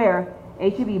agreement where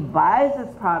HEB buys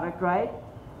this product, right,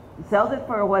 sells it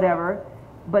for whatever,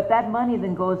 but that money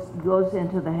then goes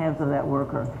into the hands of that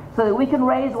worker, so that we can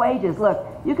raise wages. Look,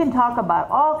 you can talk about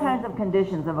all kinds of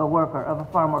conditions of a worker, of a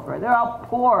farm worker. They're all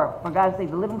poor, for God's sake.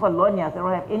 They live in colonias. They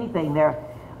don't have anything there.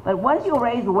 But once you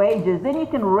raise wages, then you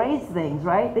can raise things,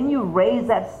 right? Then you raise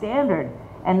that standard.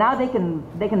 And now they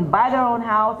can buy their own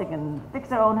house, they can fix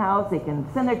their own house, they can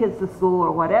send their kids to school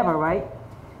or whatever, right?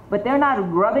 But they're not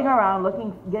grubbing around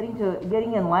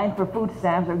getting in line for food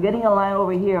stamps, or getting a line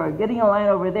over here, or getting a line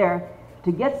over there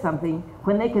to get something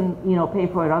when they can, pay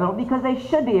for it on their own, because they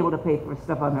should be able to pay for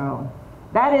stuff on their own.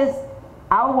 That is,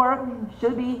 our work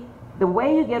should be, the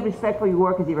way you get respect for your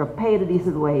work is if you're paid a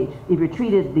decent wage, if you're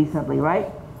treated decently,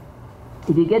 right?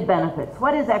 If you get benefits.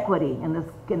 What is equity in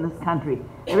this country?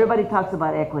 Everybody talks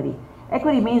about equity.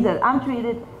 Equity means that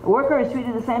a worker is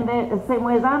treated the same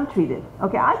way as I'm treated.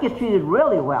 Okay, I get treated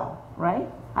really well, right?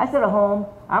 I sit at home,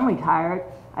 I'm retired,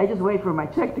 I just wait for my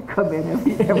check to come in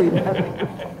every month.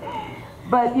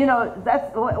 But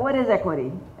that's what is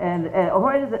equity, and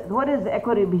what is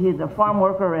equity between a farm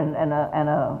worker and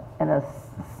a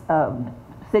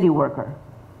city worker?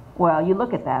 Well, you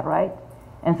look at that, right?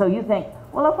 And so you think,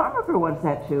 well, a farm worker wants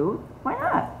that too. Why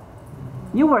not?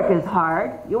 You work as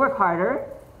hard, you work harder,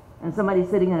 and somebody's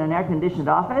sitting in an air-conditioned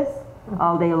office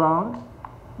all day long.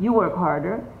 You work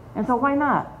harder, and so why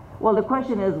not? Well, the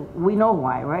question is, we know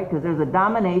why, right? Because there's a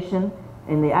domination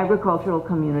in the agricultural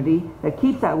community that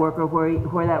keeps that worker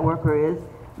where that worker is,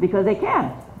 because they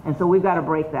can. And so we've got to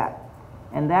break that.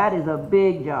 And that is a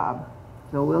big job.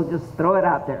 So we'll just throw it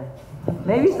out there.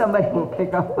 Maybe somebody will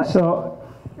pick up on it. So,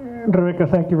 Rebecca,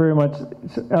 thank you very much.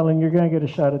 So, Alan, you're going to get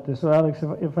a shot at this. So, Alex,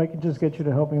 if I could just get you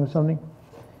to help me with something.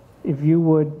 If you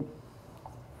would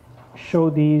show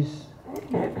these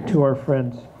to our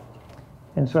friends.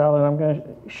 And so, Alan, I'm going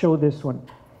to show this one.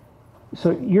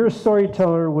 So you're a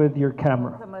storyteller with your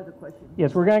camera. Some other questions.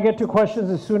 Yes, we're going to get to questions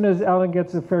as soon as Alan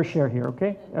gets a fair share here,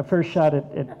 okay? A fair shot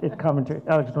at commentary.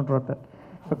 Alex, don't interrupt that.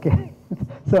 Okay.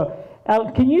 So,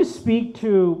 Alan, can you speak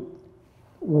to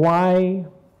why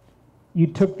you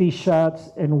took these shots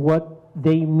and what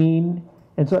they mean?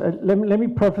 And so let me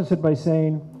preface it by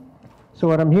saying, so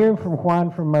what I'm hearing from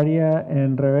Juan, from Maria,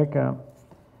 and Rebecca,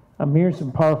 I'm hearing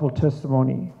some powerful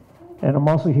testimony. And I'm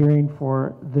also hearing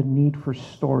for the need for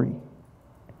story.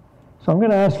 So I'm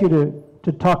going to ask you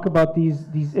to talk about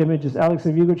these images. Alex,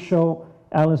 if you could show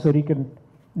Alan so he can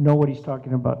know what he's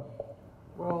talking about.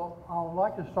 Well, I would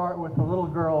like to start with the little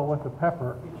girl with the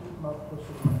pepper.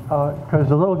 Because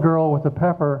the little girl with the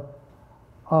pepper,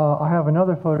 I have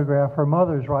another photograph. Her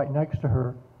mother's right next to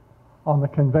her on the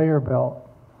conveyor belt.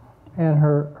 And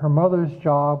her mother's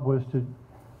job was to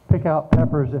pick out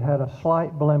peppers that had a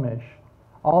slight blemish.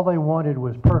 All they wanted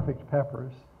was perfect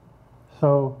peppers.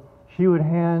 So she would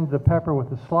hand the pepper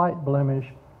with a slight blemish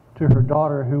to her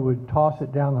daughter, who would toss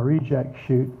it down the reject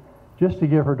chute just to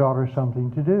give her daughter something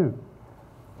to do.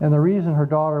 And the reason her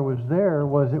daughter was there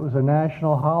was it was a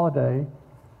national holiday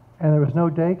and there was no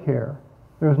daycare.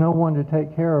 There was no one to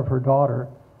take care of her daughter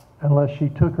unless she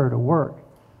took her to work.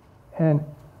 And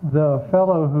the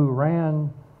fellow who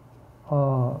ran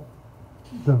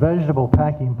the vegetable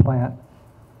packing plant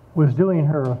was doing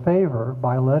her a favor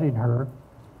by letting her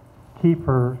keep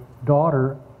her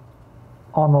daughter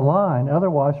on the line.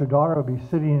 Otherwise, her daughter would be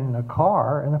sitting in a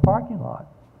car in the parking lot,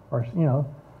 or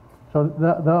so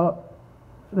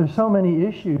there's so many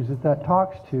issues that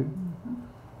talks to.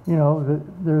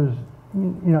 There's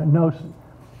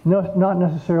not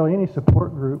necessarily any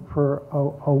support group for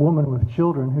a woman with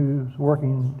children who's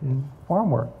working in farm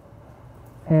work,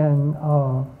 and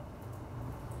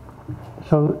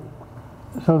so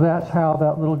that's how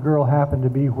that little girl happened to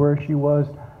be where she was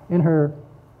in her,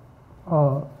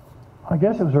 I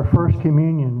guess it was her first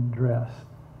communion dress.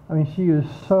 I mean, she is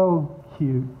so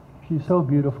cute. She's so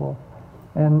beautiful.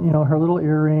 And, her little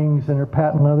earrings and her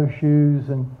patent leather shoes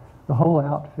and the whole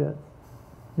outfit.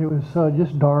 It was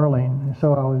just darling. And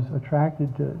so I was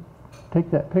attracted to take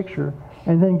that picture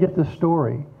and then get the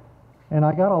story. And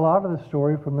I got a lot of the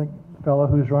story from the fellow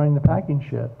who's running the packing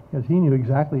shed, because he knew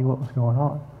exactly what was going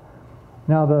on.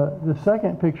 Now the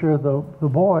second picture of the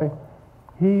boy,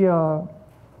 he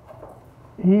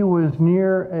was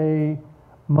near a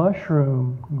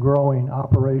mushroom growing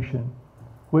operation,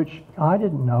 which I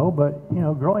didn't know, but you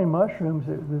know, growing mushrooms,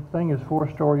 the thing is 4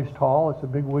 stories tall. It's a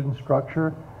big wooden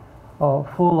structure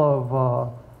full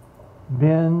of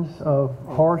bins of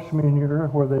horse manure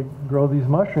where they grow these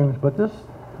mushrooms. But this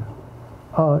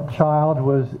child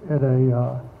was at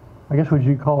a, I guess what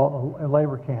you call a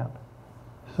labor camp.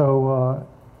 So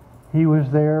he was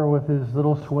there with his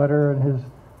little sweater and his,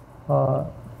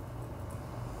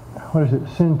 what is it,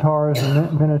 centaurs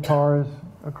and minotaurs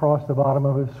across the bottom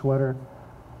of his sweater.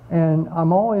 And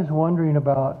I'm always wondering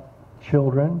about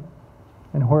children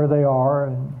and where they are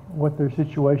and what their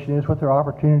situation is, what their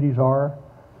opportunities are,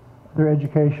 their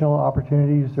educational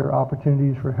opportunities, their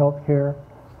opportunities for health care.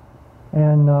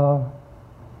 And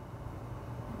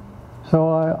so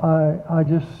I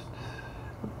just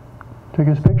took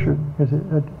his picture because it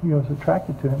was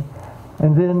attracted to him.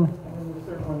 And then the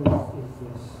third one is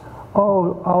this.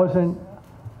 oh, I was in,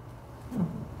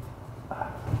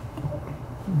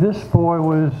 this boy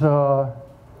was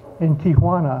in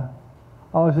Tijuana.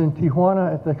 I was in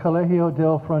Tijuana at the Colegio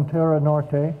del Frontera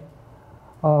Norte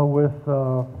with,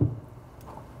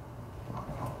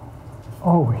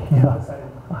 oh yeah,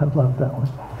 I love that one.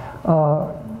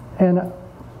 And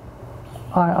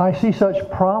I see such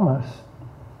promise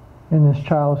in this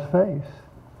child's face.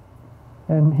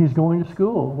 And he's going to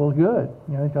school. Well, good.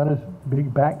 You know, he's got his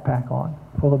big backpack on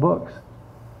full of books.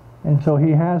 And so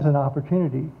he has an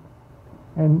opportunity.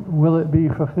 And will it be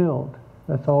fulfilled?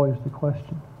 That's always the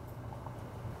question.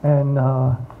 And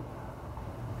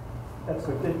That's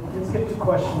good. Let's get to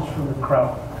questions from the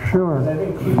crowd. sure. I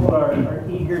think people are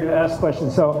eager to ask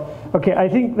questions. So, okay, I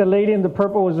think the lady in the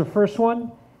purple was the first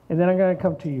one, and then I'm going to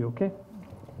come to you, okay?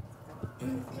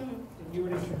 You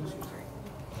would introduce yourself.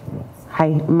 Hi,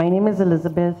 my name is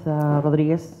Elizabeth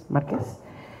Rodriguez Marquez,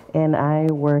 and I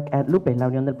work at Lupe, La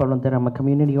Unión del Pueblo Entero. I'm a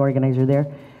community organizer there.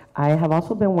 I have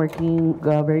also been working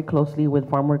very closely with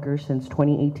farm workers since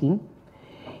 2018.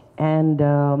 And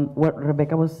what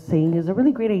Rebecca was saying is a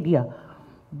really great idea.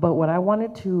 But what I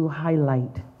wanted to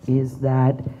highlight is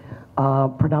that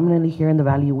predominantly here in the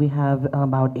Valley, we have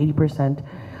about 80%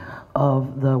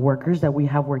 of the workers that we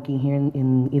have working here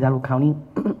in Hidalgo County,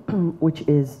 which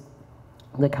is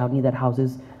the county that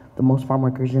houses the most farm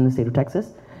workers in the state of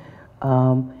Texas.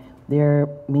 They're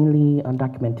mainly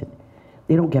undocumented.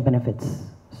 They don't get benefits.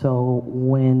 So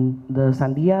when the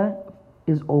sandia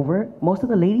is over, most of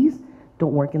the ladies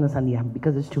don't work in the sandia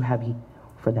because it's too heavy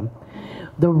for them.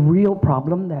 The real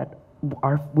problem that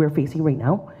we're facing right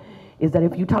now is that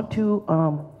if you talk to,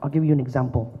 I'll give you an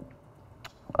example.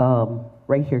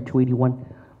 Right here, 281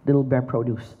 Little Bear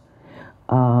Produce.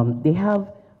 They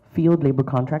have field labor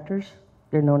contractors.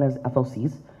 They're known as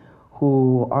FLCs,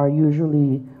 who are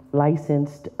usually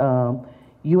licensed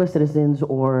U.S. citizens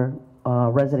or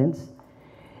residents,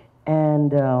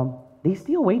 and they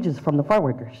steal wages from the farm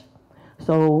workers.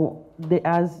 So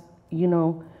as you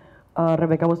know,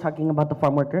 Rebecca was talking about the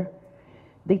farm worker,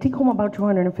 they take home about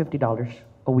 $250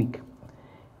 a week.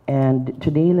 And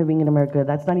today, living in America,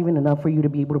 that's not even enough for you to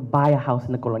be able to buy a house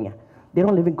in the colonia. They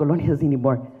don't live in colonias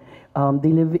anymore. They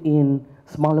live in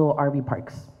small little RV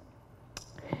parks.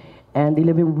 And they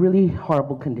live in really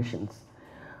horrible conditions.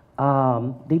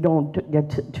 They don't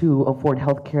get to afford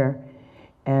health care.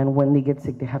 And when they get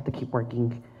sick, they have to keep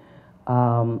working.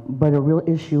 But a real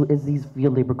issue is these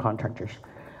field labor contractors.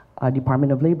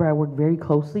 Department of Labor, I work very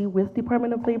closely with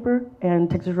Department of Labor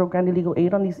and Texas Rio Grande Legal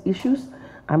Aid on these issues.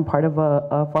 I'm part of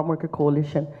a farm worker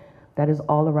coalition that is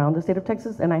all around the state of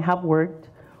Texas, and I have worked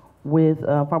with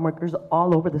farm workers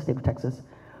all over the state of Texas.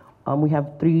 We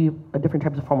have 3 different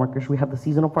types of farm workers. We have the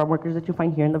seasonal farm workers that you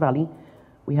find here in the Valley.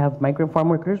 We have migrant farm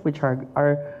workers, which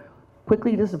are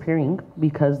quickly disappearing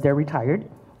because they're retired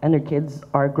and their kids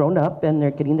are grown up and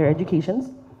they're getting their educations,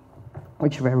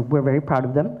 which we're very proud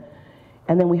of them.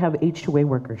 And then we have H-2A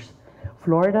workers.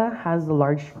 Florida has a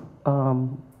large,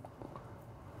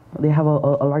 they have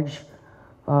a large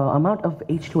amount of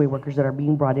H-2A workers that are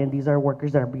being brought in. These are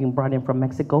workers that are being brought in from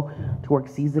Mexico to work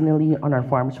seasonally on our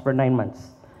farms for 9 months.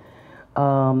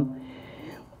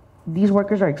 These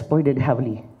workers are exploited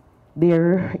heavily.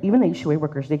 They're, even H-2A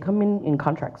workers, they come in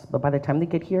contracts, but by the time they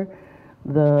get here,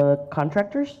 the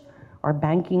contractors are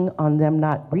banking on them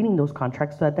not reading those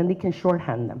contracts so that then they can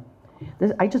shorthand them.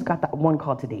 I just got that one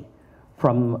call today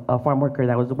from a farm worker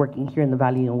that was working here in the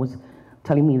Valley and was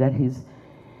telling me that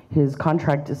his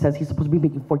contract says he's supposed to be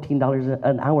making $14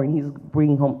 an hour and he's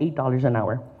bringing home $8 an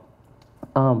hour.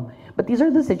 But these are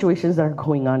the situations that are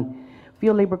going on.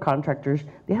 field labor contractors,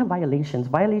 they have violations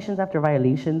after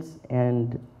violations,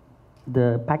 and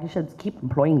the package sheds keep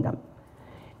employing them.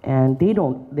 And they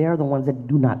are the ones that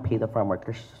do not pay the farm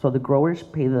workers. So the growers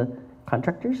pay the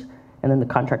contractors, and then the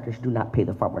contractors do not pay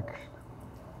the farm workers.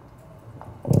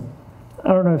 I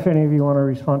don't know if any of you want to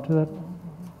respond to that?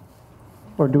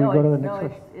 Or do we go to the next No,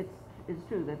 question? it's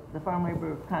true that the farm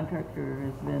labor contractor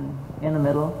has been in the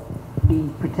middle. He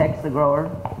protects the grower.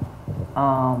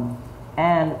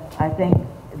 And I think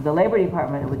the Labor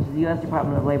Department, which is the U.S.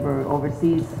 Department of Labor,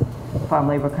 oversees farm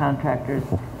labor contractors,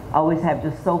 always have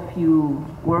just so few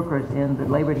workers in the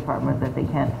Labor Department that they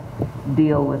can't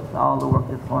deal with all the work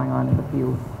that's going on in the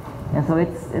fields. And so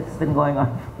it's been going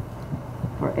on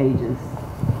for ages.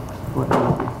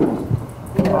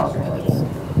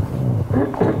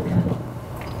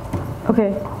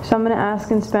 Okay, so I'm going to ask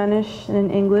in Spanish and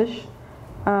in English.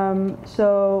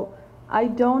 So I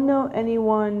don't know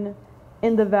anyone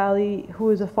in the valley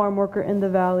who is a farm worker in the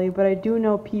valley, but I do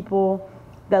know people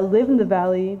that live in the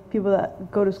valley, people that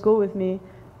go to school with me,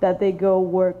 that they go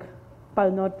work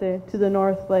Pal Norte, to the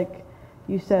north, like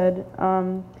you said.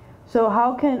 So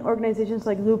how can organizations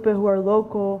like Lupe, who are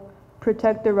local,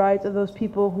 protect the rights of those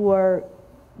people who are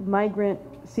migrant,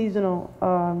 seasonal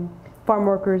farm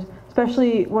workers,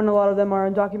 especially when a lot of them are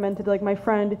undocumented? Like my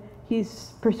friend,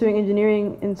 he's pursuing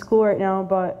engineering in school right now,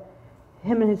 but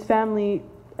him and his family,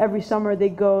 every summer they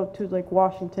go to like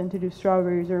Washington to do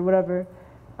strawberries or whatever.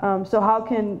 So how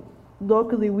can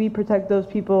locally we protect those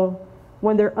people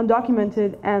when they're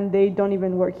undocumented and they don't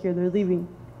even work here, they're leaving?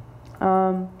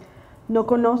 No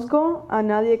conozco a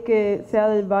nadie que sea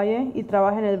del valle y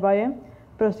trabaje en el valle,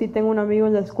 pero sí tengo un amigo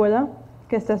en la escuela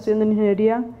que está estudiando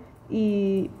ingeniería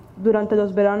y durante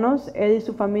los veranos él y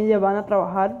su familia van a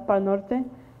trabajar para el norte.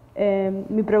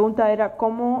 Mi pregunta era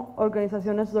cómo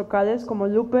organizaciones locales como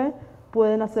Lupe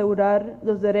pueden asegurar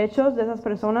los derechos de esas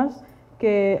personas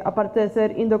que, aparte de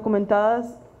ser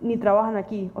indocumentadas, ni trabajan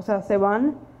aquí. O sea, se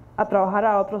van a trabajar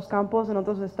a otros campos en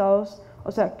otros estados.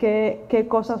 O sea, ¿qué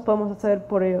cosas podemos hacer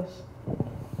por ellos?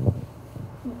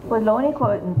 Pues lo único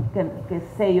que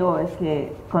sé yo es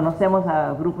que conocemos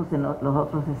a grupos en los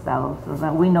otros estados.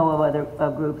 We know of other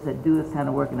groups that do this kind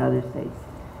of work in other states,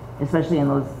 especially in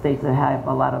those states that have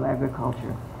a lot of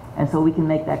agriculture. And so we can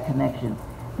make that connection.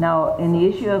 Now, in the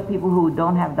issue of people who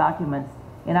don't have documents,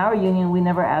 in our union, we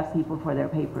never ask people for their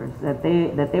papers, that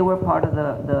they were part of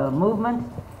the movement,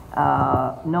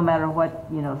 no matter what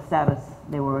status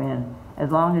they were in, as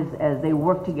long as they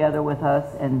work together with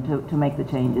us and to make the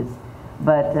changes.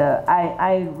 But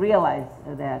I realize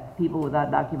that people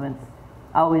without documents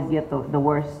always get the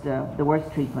worst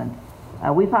treatment.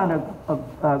 We found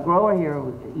a grower here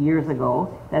years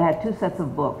ago that had 2 sets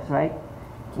of books, right?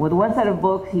 With one set of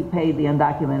books, he paid the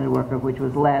undocumented worker, which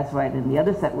was less, right? And the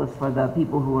other set was for the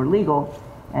people who were legal,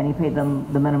 and he paid them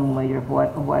the minimum wage or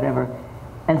whatever.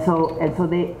 And so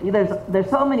there's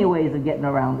so many ways of getting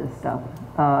around this stuff.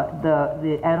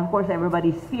 And of course,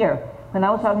 everybody's fear. When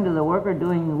I was talking to the worker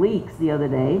doing leaks the other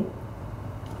day,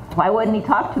 why wouldn't he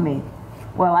talk to me?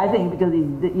 Well, I think because he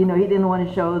didn't want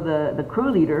to show the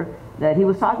crew leader that he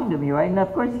was talking to me, right? And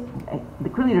of course, the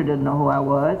crew leader didn't know who I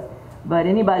was. But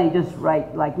anybody just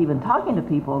like even talking to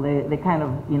people, they kind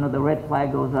of, the red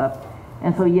flag goes up.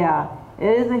 And so, yeah,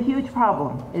 it is a huge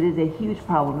problem. It is a huge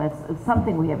problem. It's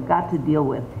something we have got to deal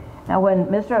with. Now, when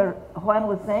Mr. Juan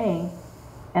was saying,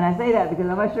 and I say that because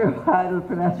I'm not sure how to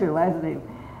pronounce your last name,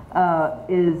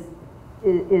 is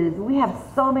we have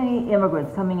so many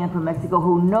immigrants coming in from Mexico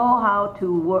who know how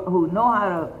to work, who know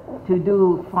how to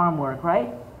do farm work,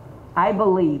 right? I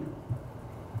believe.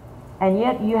 And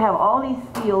yet you have all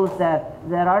these fields that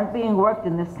aren't being worked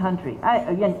in this country.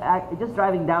 Just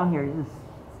driving down here, just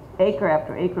acre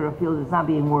after acre of fields is not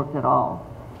being worked at all.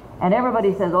 And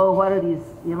everybody says, oh, what are these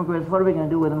immigrants, what are we going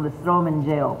to do with them? Let's throw them in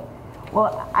jail.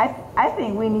 Well, I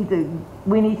think we need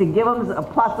to give them a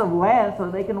plot of land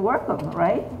so they can work them,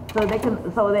 right? So they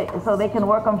can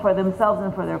work them for themselves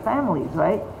and for their families,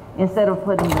 right? Instead of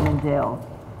putting them in jail.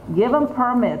 Give them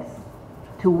permits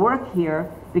to work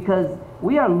here, because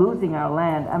we are losing our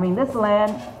land. I mean, this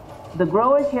land, the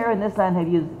growers here in this land have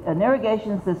used an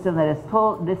irrigation system that has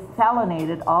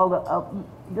desalinated all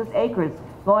the just acres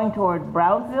going toward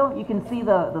Brownsville. You can see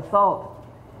the salt.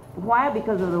 Why?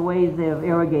 Because of the ways they've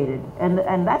irrigated, and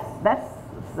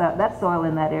that soil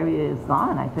in that area is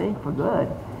gone, I think, for good.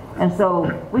 And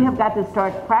so we have got to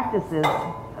start practices,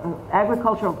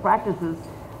 agricultural practices,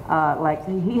 like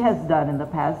he has done in the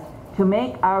past, to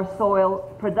make our soil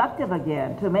productive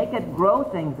again, to make it grow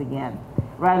things again,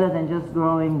 rather than just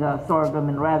growing sorghum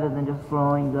and rather than just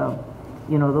growing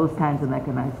those kinds of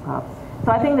mechanized crops.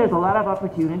 So I think there's a lot of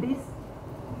opportunities.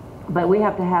 but we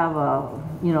have to have,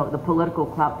 the political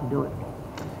clout to do it.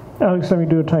 Alex, let me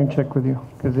do a time check with you,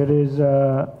 because it is,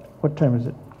 what time is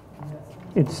it?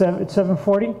 It's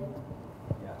 7:40?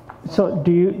 So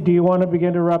do you want to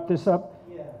begin to wrap this up?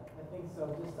 Yeah, I think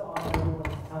so. Just to honor everyone's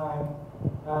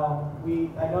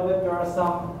time, I know that there are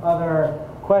some other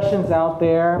questions out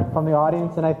there from the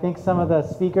audience, and I think some of the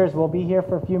speakers will be here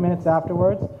for a few minutes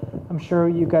afterwards. I'm sure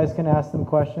you guys can ask them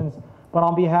questions. But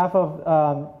on behalf of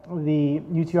the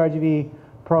UTRGV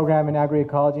program in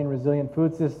agroecology and resilient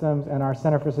food systems and our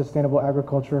Center for Sustainable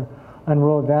Agriculture and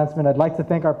Rural Advancement, I'd like to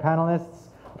thank our panelists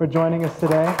for joining us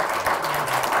today.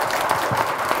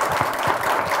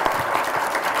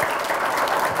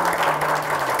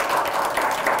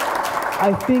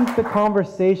 I think the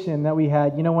conversation that we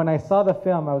had, when I saw the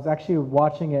film, I was actually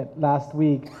watching it last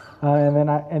week, and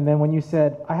then when you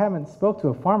said, I haven't spoke to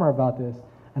a farmer about this,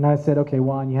 and I said, okay,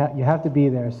 Juan, you have to be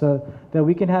there so that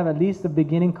we can have at least a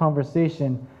beginning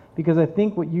conversation, because I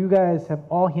think what you guys have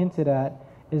all hinted at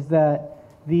is that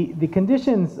the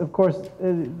conditions, of course,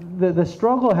 the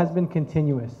struggle has been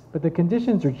continuous, but the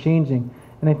conditions are changing.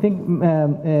 And I think,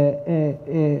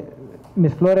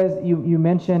 Ms. Flores, you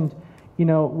mentioned,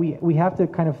 we have to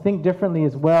kind of think differently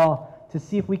as well to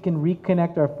see if we can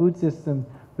reconnect our food system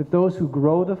with those who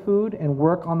grow the food and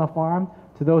work on the farm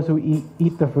to those who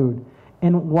eat the food.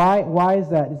 And why is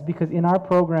that? It's because in our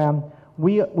program,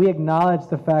 we acknowledge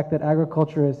the fact that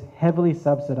agriculture is heavily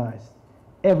subsidized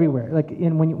everywhere. Like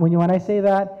when I say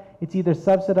that, it's either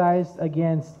subsidized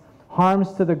against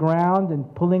harms to the ground and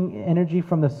pulling energy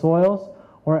from the soils,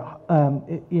 or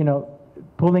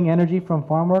pulling energy from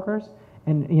farm workers,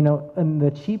 and and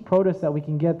the cheap produce that we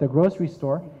can get at the grocery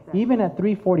store, even at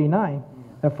 $3.49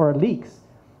 for leeks,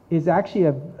 is actually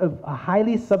a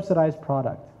highly subsidized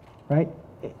product, right?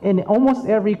 In almost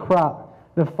every crop,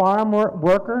 the farm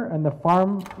worker and the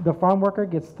farm worker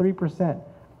gets 3%,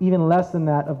 even less than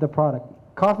that of the product.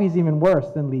 Coffee is even worse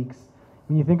than leeks.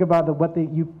 When you think about what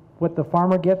the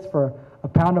farmer gets for a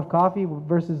pound of coffee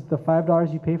versus the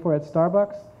 $5 you pay for at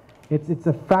Starbucks, it's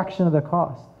a fraction of the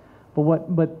cost. But what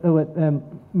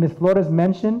Ms. Flores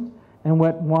mentioned, and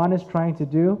what Juan is trying to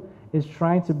do, is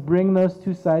trying to bring those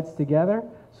two sides together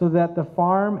so that the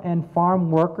farm and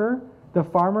farm worker, the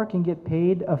farmer, can get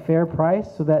paid a fair price,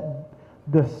 so that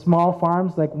the small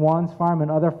farms like Juan's farm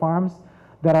and other farms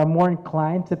that are more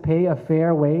inclined to pay a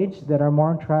fair wage, that are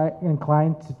more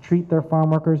inclined to treat their farm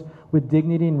workers with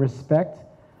dignity and respect,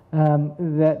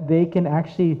 that they can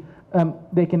actually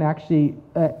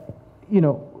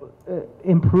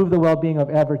improve the well-being of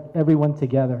everyone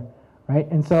together, right?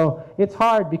 And so it's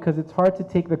hard, because it's hard to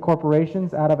take the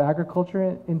corporations out of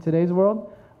agriculture in today's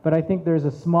world, but I think there's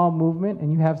a small movement,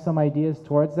 and you have some ideas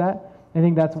towards that. I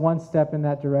think that's one step in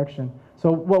that direction.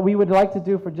 So what we would like to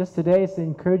do for just today is to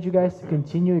encourage you guys to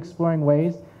continue exploring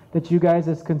ways that you guys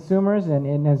as consumers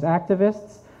and as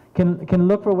activists can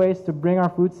look for ways to bring our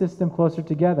food system closer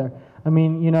together. I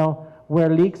mean, where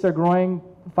leeks are growing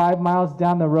 5 miles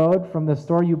down the road from the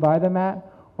store you buy them at,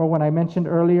 or when I mentioned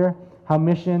earlier how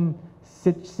Mission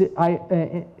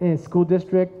School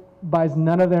District buys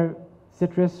none of their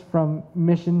citrus from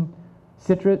Mission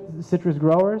citrus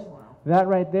growers. That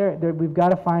right there, we've got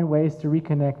to find ways to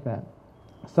reconnect that.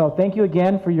 So thank you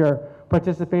again for your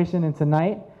participation in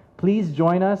tonight. Please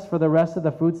join us for the rest of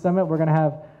the Food Summit. We're going to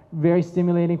have very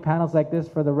stimulating panels like this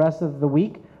for the rest of the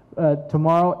week.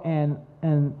 Tomorrow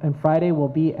and Friday will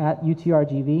be at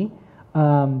UTRGV.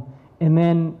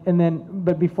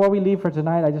 But before we leave for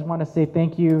tonight, I just want to say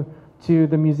thank you to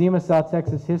the Museum of South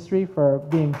Texas History for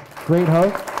being great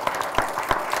hosts.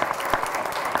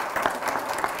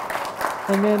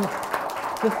 And then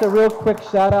just a real quick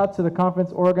shout out to the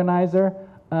conference organizer,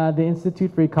 the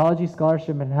Institute for Ecology,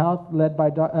 Scholarship, and Health, led by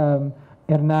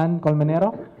Hernan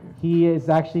Colmenero. He is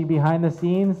actually behind the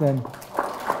scenes, and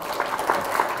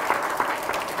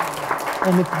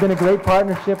it's been a great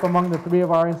partnership among the three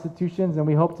of our institutions, and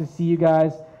we hope to see you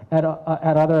guys at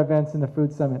other events in the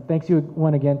Food Summit. Thanks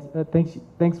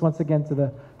once again to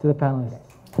the panelists.